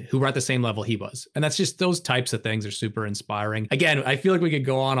did, who were at the same level he was. And that's just, those types of things are super inspiring. Again, I feel like we could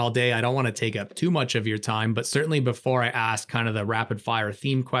go on all day. I don't want to take up too much of your time, but certainly before I ask kind of the rapid fire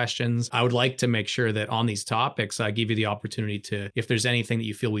theme questions, I would like to make sure that on these topics, I give you the opportunity to, if there's anything that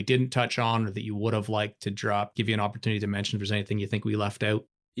you feel we didn't touch on or that you would have liked to drop, give you an opportunity to mention if there's anything you think we left out.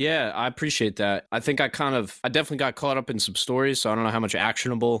 Yeah, I appreciate that. I think I definitely got caught up in some stories, so I don't know how much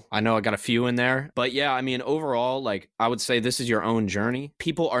actionable. I know I got a few in there. But yeah, I mean, overall, like, I would say this is your own journey.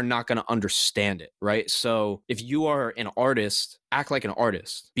 People are not going to understand it, right? So if you are an artist, act like an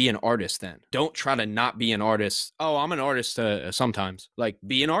artist. Be an artist then. Don't try to not be an artist. Oh, I'm an artist sometimes. Like,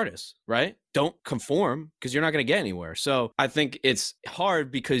 be an artist, right? Don't conform because you're not going to get anywhere. So I think it's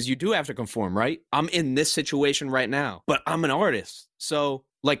hard because you do have to conform, right? I'm in this situation right now, but I'm an artist. So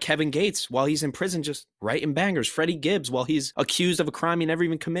like Kevin Gates, while he's in prison, just writing bangers. Freddie Gibbs, while he's accused of a crime he never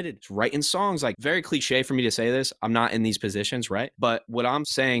even committed, he's writing songs. Like, very cliche for me to say this. I'm not in these positions, right? But what I'm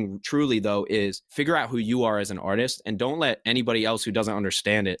saying truly though is figure out who you are as an artist and don't let anybody else who doesn't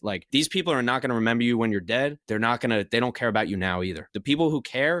understand it. Like, these people are not going to remember you when you're dead. They don't care about you now either. The people who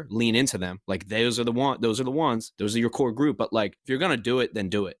care, lean into them. Like, those are the ones, those are your core group. But like, if you're going to do it, then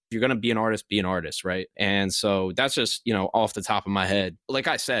do it. If you're going to be an artist, right? And so that's just, off the top of my head. Like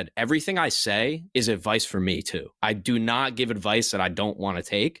I said, everything I say is advice for me too. I do not give advice that I don't want to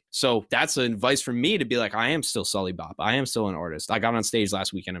take. So that's advice for me to be like, I am still Sully Bop. I am still an artist. I got on stage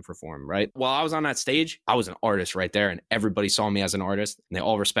last weekend and performed, right? While I was on that stage, I was an artist right there, and everybody saw me as an artist and they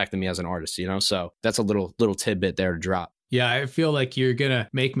all respected me as an artist, So that's a little tidbit there to drop. Yeah, I feel like you're going to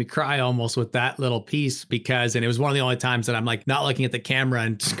make me cry almost with that little piece and it was one of the only times that I'm like not looking at the camera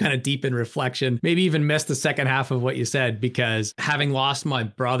and just kind of deep in reflection, maybe even missed the second half of what you said, because having lost my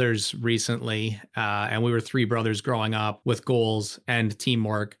brothers recently, and we were 3 brothers growing up with goals and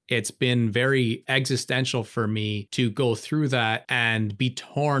teamwork, it's been very existential for me to go through that and be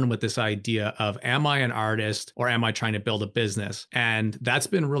torn with this idea of, am I an artist or am I trying to build a business? And that's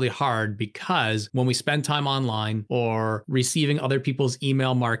been really hard because when we spend time online or receiving other people's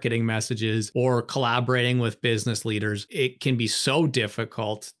email marketing messages or collaborating with business leaders, it can be so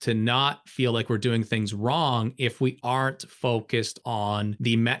difficult to not feel like we're doing things wrong if we aren't focused on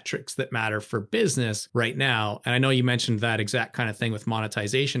the metrics that matter for business right now. And I know you mentioned that exact kind of thing with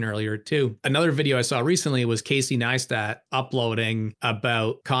monetization earlier too. Another video I saw recently was Casey Neistat uploading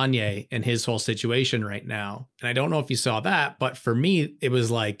about Kanye and his whole situation right now. And I don't know if you saw that, but for me, it was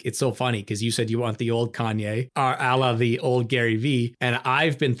like, it's so funny because you said you want the old Kanye, or a la the old Gary Vee. And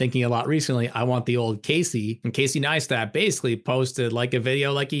I've been thinking a lot recently, I want the old Casey. And Casey Neistat basically posted like a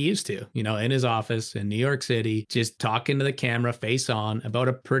video like he used to, in his office in New York City, just talking to the camera face on about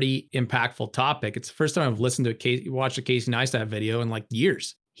a pretty impactful topic. It's the first time I've listened to watched a Casey Neistat video in like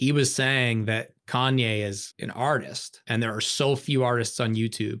years. He was saying that Kanye is an artist, and there are so few artists on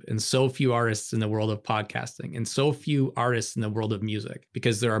YouTube and so few artists in the world of podcasting and so few artists in the world of music,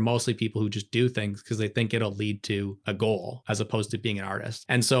 because there are mostly people who just do things because they think it'll lead to a goal as opposed to being an artist.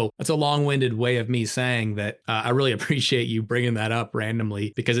 And so that's a long-winded way of me saying that I really appreciate you bringing that up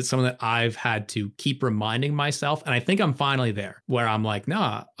randomly, because it's something that I've had to keep reminding myself. And I think I'm finally there where I'm like,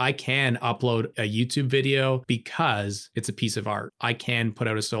 nah, I can upload a YouTube video because it's a piece of art. I can put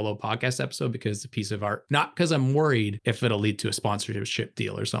out a solo podcast episode because a piece of art, not because I'm worried if it'll lead to a sponsorship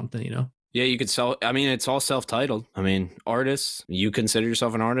deal or something, Yeah, you could sell. I mean, it's all self-titled. I mean, artists, you consider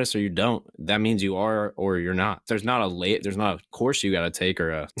yourself an artist or you don't. That means you are or you're not. There's not a course you got to take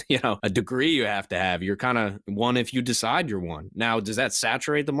or a degree you have to have. You're kind of one if you decide you're one. Now, does that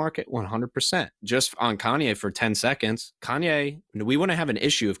saturate the market? 100%. Just on Kanye for 10 seconds, we wouldn't have an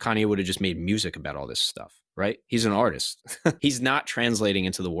issue if Kanye would have just made music about all this stuff. Right? He's an artist. He's not translating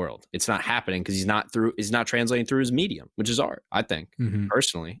into the world. It's not happening because he's not translating through his medium, which is art, I think,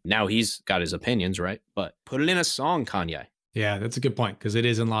 personally. Now he's got his opinions, right? But put it in a song, Kanye. Yeah, that's a good point, because it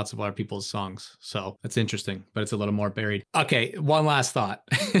is in lots of other people's songs. So that's interesting, but it's a little more buried. Okay, one last thought.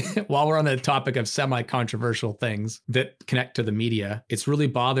 While we're on the topic of semi-controversial things that connect to the media, it's really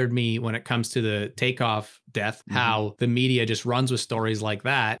bothered me when it comes to the Takeoff death, how the media just runs with stories like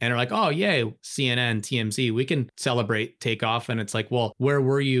that and are like, oh, yay, CNN, TMZ, we can celebrate Takeoff. And it's like, well, where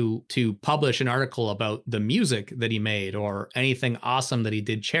were you to publish an article about the music that he made or anything awesome that he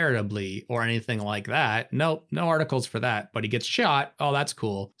did charitably or anything like that? Nope, no articles for that. But he gets shot. Oh, that's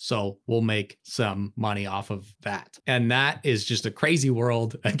cool. So we'll make some money off of that. And that is just a crazy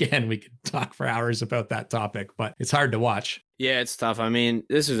world. Again, we could talk for hours about that topic, but it's hard to watch. Yeah, it's tough. I mean,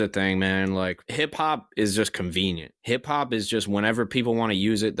 this is the thing, man. Like, hip hop is just convenient. Hip hop is just whenever people want to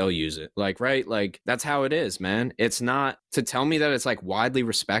use it, they'll use it. Like, right? Like, that's how it is, man. It's not to tell me that it's like widely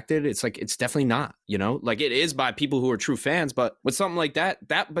respected. It's like, it's definitely not, like it is by people who are true fans. But with something like that,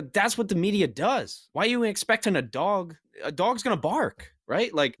 but that's what the media does. Why are you expecting a dog's going to bark?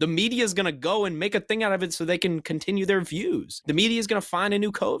 Right? Like, the media is going to go and make a thing out of it so they can continue their views. The media is going to find a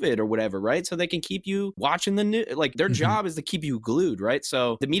new COVID or whatever, right? So they can keep you watching the news. Like, their job is to keep you glued, right?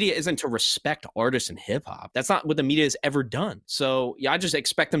 So the media isn't to respect artists in hip hop. That's not what the media has ever done. So yeah, I just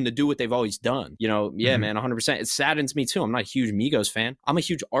expect them to do what they've always done. Yeah, man, 100%. It saddens me too. I'm not a huge Migos fan. I'm a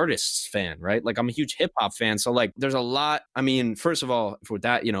huge artists fan, right? Like, I'm a huge hip hop fan. So like, there's a lot. I mean, first of all, for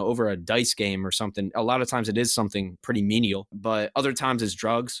that, over a dice game or something, a lot of times it is something pretty menial, but other times times is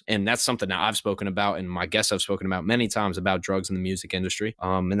drugs. And that's something that I've spoken about, and my guests have spoken about many times, about drugs in the music industry.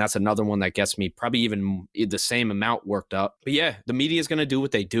 And that's another one that gets me probably even the same amount worked up. But yeah, the media is going to do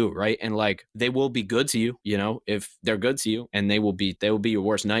what they do, right? And like, they will be good to you, you know, if they're good to you, and they will be your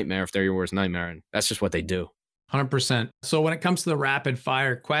worst nightmare if they're your worst nightmare. And that's just what they do. 100%. So when it comes to the rapid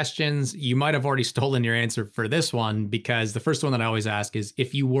fire questions, you might have already stolen your answer for this one, because the first one that I always ask is,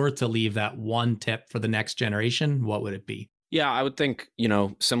 if you were to leave that one tip for the next generation, what would it be? Yeah, I would think, you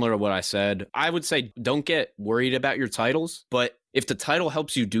know, similar to what I said, I would say don't get worried about your titles, but if the title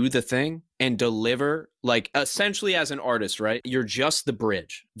helps you do the thing and deliver, like essentially as an artist, right? You're just the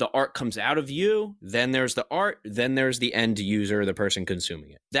bridge. The art comes out of you, then there's the art, then there's the end user, the person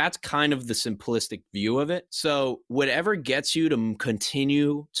consuming it. That's kind of the simplistic view of it. So whatever gets you to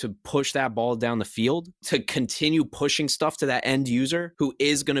continue to push that ball down the field, to continue pushing stuff to that end user who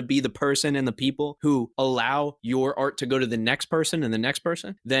is going to be the person and the people who allow your art to go to the next person and the next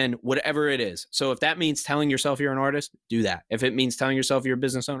person, then whatever it is. So if that means telling yourself you're an artist, do that. If it means telling yourself you're a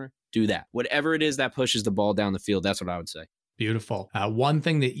business owner, do that. Whatever it is that pushes the ball down the field, that's what I would say. Beautiful. One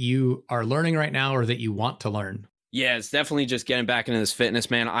thing that you are learning right now, or that you want to learn? Yeah, it's definitely just getting back into this fitness,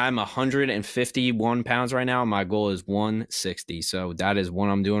 man. I'm 151 pounds right now. My goal is 160. So that is what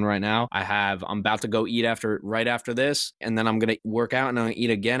I'm doing right now. I'm about to go eat right after this. And then I'm going to work out, and I'm going to eat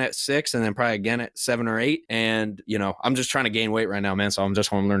again at 6, and then probably again at 7 or 8. And, you know, I'm just trying to gain weight right now, man. So I'm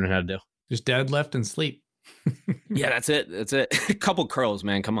just learning how to do. Just deadlift and sleep. Yeah, that's it. A couple curls,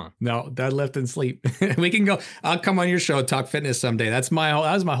 man. Come on. No, deadlift and sleep. We can go. I'll come on your show, talk fitness someday. That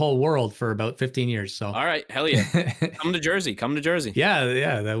was my whole world for about 15 years. So, all right, hell yeah. Come to Jersey.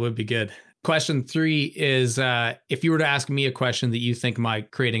 Yeah, that would be good. Question 3 is, if you were to ask me a question that you think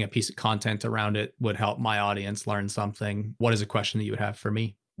creating a piece of content around it would help my audience learn something, what is a question that you would have for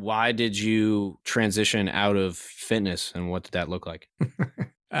me? Why did you transition out of fitness, and what did that look like?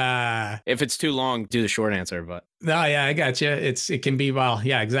 If it's too long, do the short answer, but. No, yeah, I got you. It can be, well,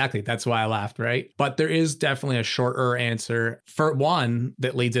 yeah, exactly. That's why I laughed, right? But there is definitely a shorter answer. For one,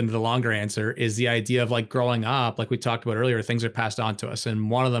 that leads into the longer answer, is the idea of like growing up, like we talked about earlier, things are passed on to us. And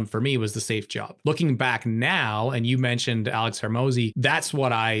one of them for me was the safe job. Looking back now, and you mentioned Alex Hormozi, that's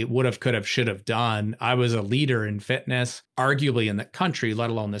what I would have, could have, should have done. I was a leader in fitness, arguably in the country, let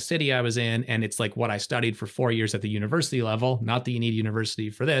alone the city I was in. And it's like what I studied for 4 years at the university level. Not that you need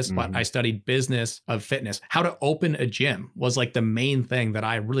university for this, but I studied business of fitness. How to open a gym was like the main thing that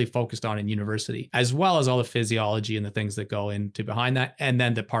I really focused on in university, as well as all the physiology and the things that go into behind that. And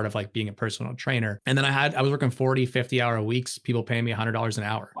then the part of like being a personal trainer. And then I was working 40, 50-hour weeks, people paying me $100 an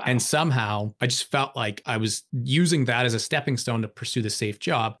hour. Wow. And somehow I just felt like I was using that as a stepping stone to pursue the safe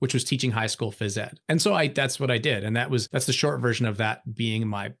job, which was teaching high school phys ed. And so that's what I did. And that's the short version of that being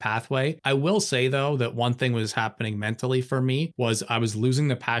my pathway. I will say though, that one thing was happening mentally for me was I was losing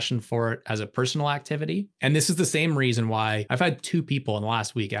the passion for it as a personal activity. And this is the same reason why I've had 2 people in the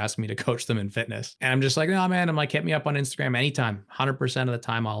last week ask me to coach them in fitness. And I'm just like, no, man, I'm like, hit me up on Instagram anytime. 100% of the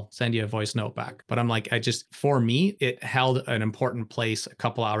time, I'll send you a voice note back. But I'm like, for me, it held an important place a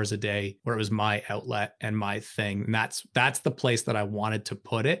couple hours a day where it was my outlet and my thing. And that's the place that I wanted to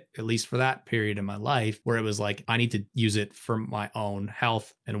put it, at least for that period in my life, where it was like, I need to use it for my own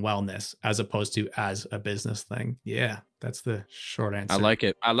health and wellness as opposed to as a business thing. Yeah. That's the short answer. I like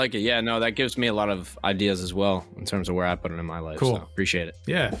it. Yeah, no, that gives me a lot of ideas as well in terms of where I put it in my life. Cool. So appreciate it.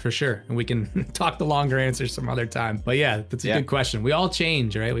 Yeah, for sure. And we can talk the longer answers some other time. But yeah, that's a good question. We all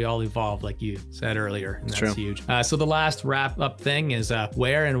change, right? We all evolve, like you said earlier. And that's true. Huge. So the last wrap up thing is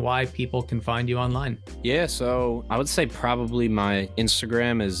where and why people can find you online. Yeah, so I would say probably my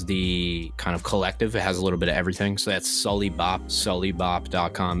Instagram is the kind of collective. It has a little bit of everything. So that's Sully Bop,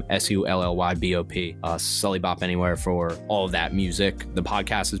 sullybop.com, SULLYBOP. Sully Bop anywhere for all of that music. The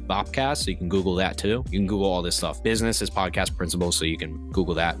podcast is Bopcast, so you can Google that too. You can Google all this stuff. Business is Podcast Principles, so you can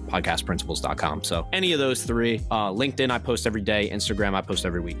Google that, podcastprinciples.com. So any of those 3. LinkedIn, I post every day. Instagram, I post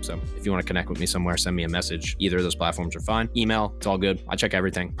every week. So if you want to connect with me somewhere, send me a message. Either of those platforms are fine. Email, it's all good. I check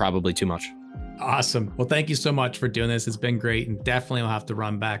everything. Probably too much. Awesome. Well, thank you so much for doing this. It's been great, and definitely we'll have to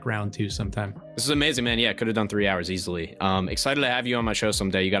run back round 2 sometime. This is amazing, man. Yeah, could have done 3 hours easily. Excited to have you on my show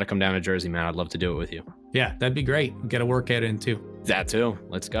someday. You got to come down to Jersey, man. I'd love to do it with you. Yeah, that'd be great. Get a workout in too. That too.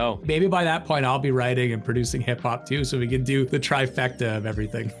 Let's go. Maybe by that point, I'll be writing and producing hip hop too, so we can do the trifecta of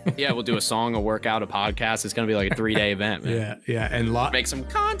everything. Yeah, we'll do a song, a workout, a podcast. It's going to be like a 3-day event, man. Yeah. And make some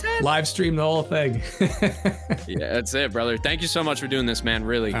content. Live stream the whole thing. Yeah, that's it, brother. Thank you so much for doing this, man.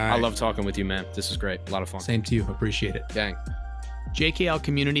 Really. Right. I love talking with you, man. This is great. A lot of fun. Same to you. Appreciate it. Gang. JKL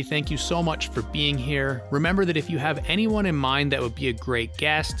community, thank you so much for being here. Remember that if you have anyone in mind that would be a great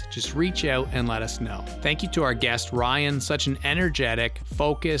guest, just reach out and let us know. Thank you to our guest Ryan, such an energetic,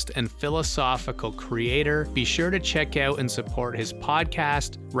 focused, and philosophical creator. Be sure to check out and support his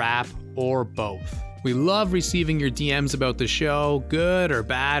podcast, rap, or both. We love receiving your DMs about the show. Good or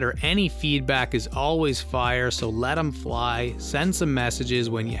bad or any feedback is always fire, so let them fly. Send some messages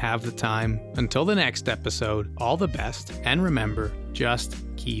when you have the time. Until the next episode, all the best, and remember, just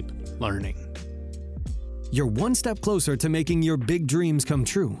keep learning. You're one step closer to making your big dreams come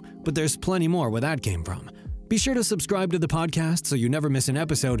true, but there's plenty more where that came from. Be sure to subscribe to the podcast so you never miss an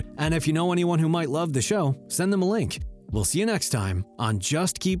episode, and if you know anyone who might love the show, send them a link. We'll see you next time on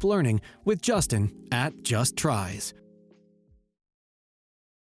Just Keep Learning with Justin at Just Tries.